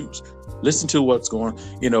issues, listen to what's going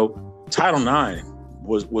on. You know, Title IX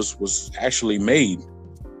was actually made,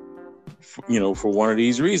 for one of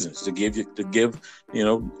these reasons, to give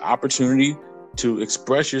opportunity to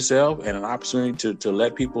express yourself and an opportunity to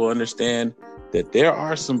let people understand that there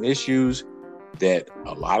are some issues that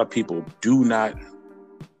a lot of people do not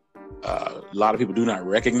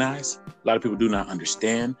recognize, a lot of people do not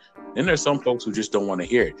understand. And there's some folks who just don't want to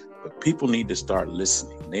hear it. But people need to start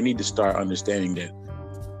listening. They need to start understanding that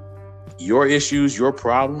your issues, your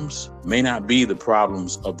problems may not be the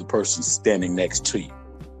problems of the person standing next to you.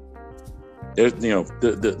 There's,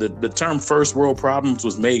 the term first world problems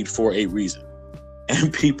was made for a reason.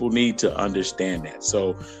 And people need to understand that.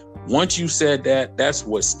 So once you said that, that's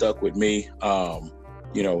what stuck with me. I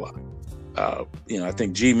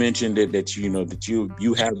think G mentioned it, that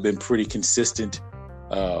you have been pretty consistent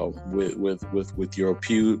with your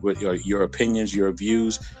opinions, your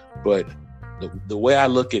views. But the way I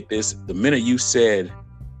look at this, the minute you said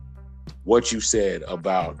what you said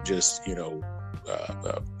about just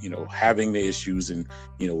having the issues and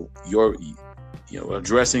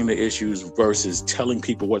addressing the issues versus telling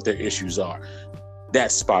people what their issues are,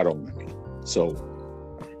 that's spot on with me. So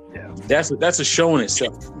yeah, that's a show in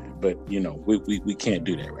itself, man. But we can't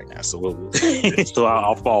do that right now. So so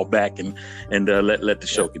I'll fall back and let the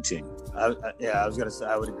show continue. I was gonna say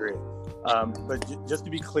I would agree. But just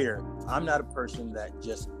to be clear, I'm not a person that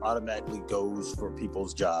just automatically goes for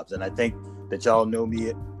people's jobs, and I think that y'all know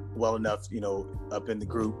me well enough, up in the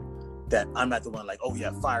group, that I'm not the one like, oh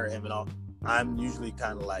yeah, fire him and all. I'm usually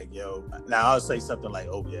kind of like, now I'll say something like,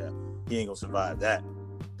 oh yeah, he ain't gonna survive that.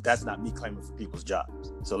 But that's not me claiming for people's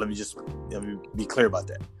jobs. So let me be clear about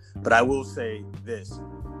that. But I will say this,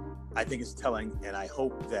 I think it's telling, and I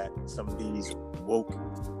hope that some of these woke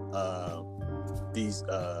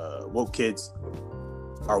kids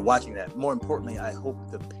are watching that. More importantly, I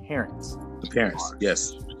hope the parents.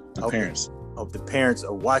 Yes. Parents. I hope the parents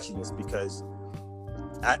are watching this, because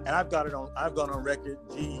I've gone on record,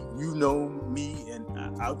 G, you know me, and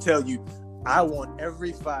I'll tell you, I want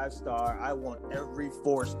every 5-star, I want every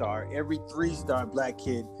 4-star, every 3-star black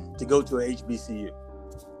kid to go to a HBCU.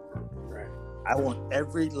 Right. I want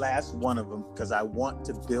every last one of them, because I want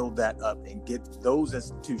to build that up and get those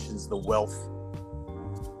institutions the wealth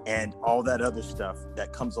and all that other stuff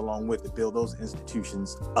that comes along with it, build those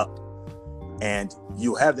institutions up. And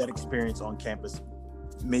you'll have that experience on campus.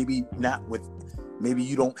 Maybe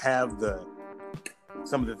you don't have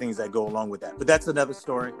some of the things that go along with that, but that's another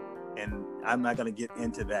story, and I'm not going to get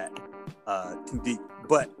into that too deep.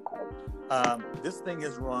 But this thing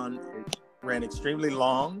ran extremely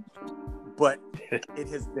long, but it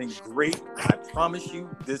has been great. I promise you,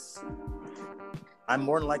 I'm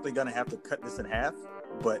more than likely going to have to cut this in half,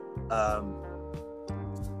 but I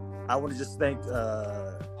want to just thank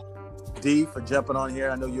D for jumping on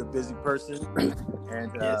here. I know you're a busy person,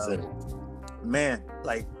 and yes, sir. Man,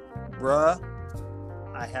 bruh,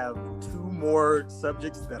 I have 2 more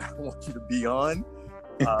subjects that I want you to be on.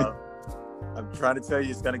 I'm trying to tell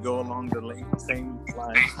you, it's going to go along the same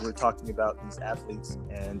lines we're talking about these athletes,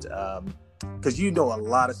 and because a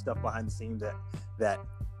lot of stuff behind the scenes that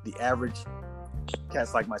the average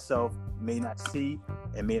cats like myself may not see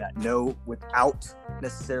and may not know, without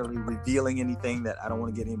necessarily revealing anything that I don't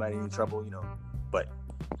want to get anybody in trouble, but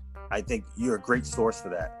I think you're a great source for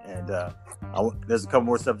that. And there's a couple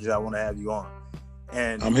more subjects I want to have you on.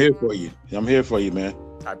 And I'm here for you, man.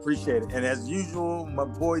 I appreciate it. And as usual, my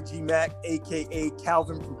boy G Mac, aka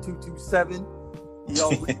Calvin from 227, he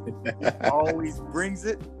always brings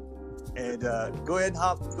it. And go ahead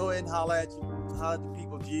and holler at the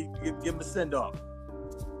people, G. Give them a send off.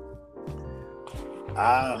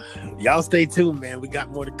 Y'all stay tuned, man. We got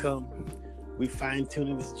more to come. We fine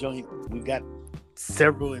tuning this joint. We got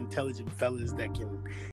several intelligent fellas that can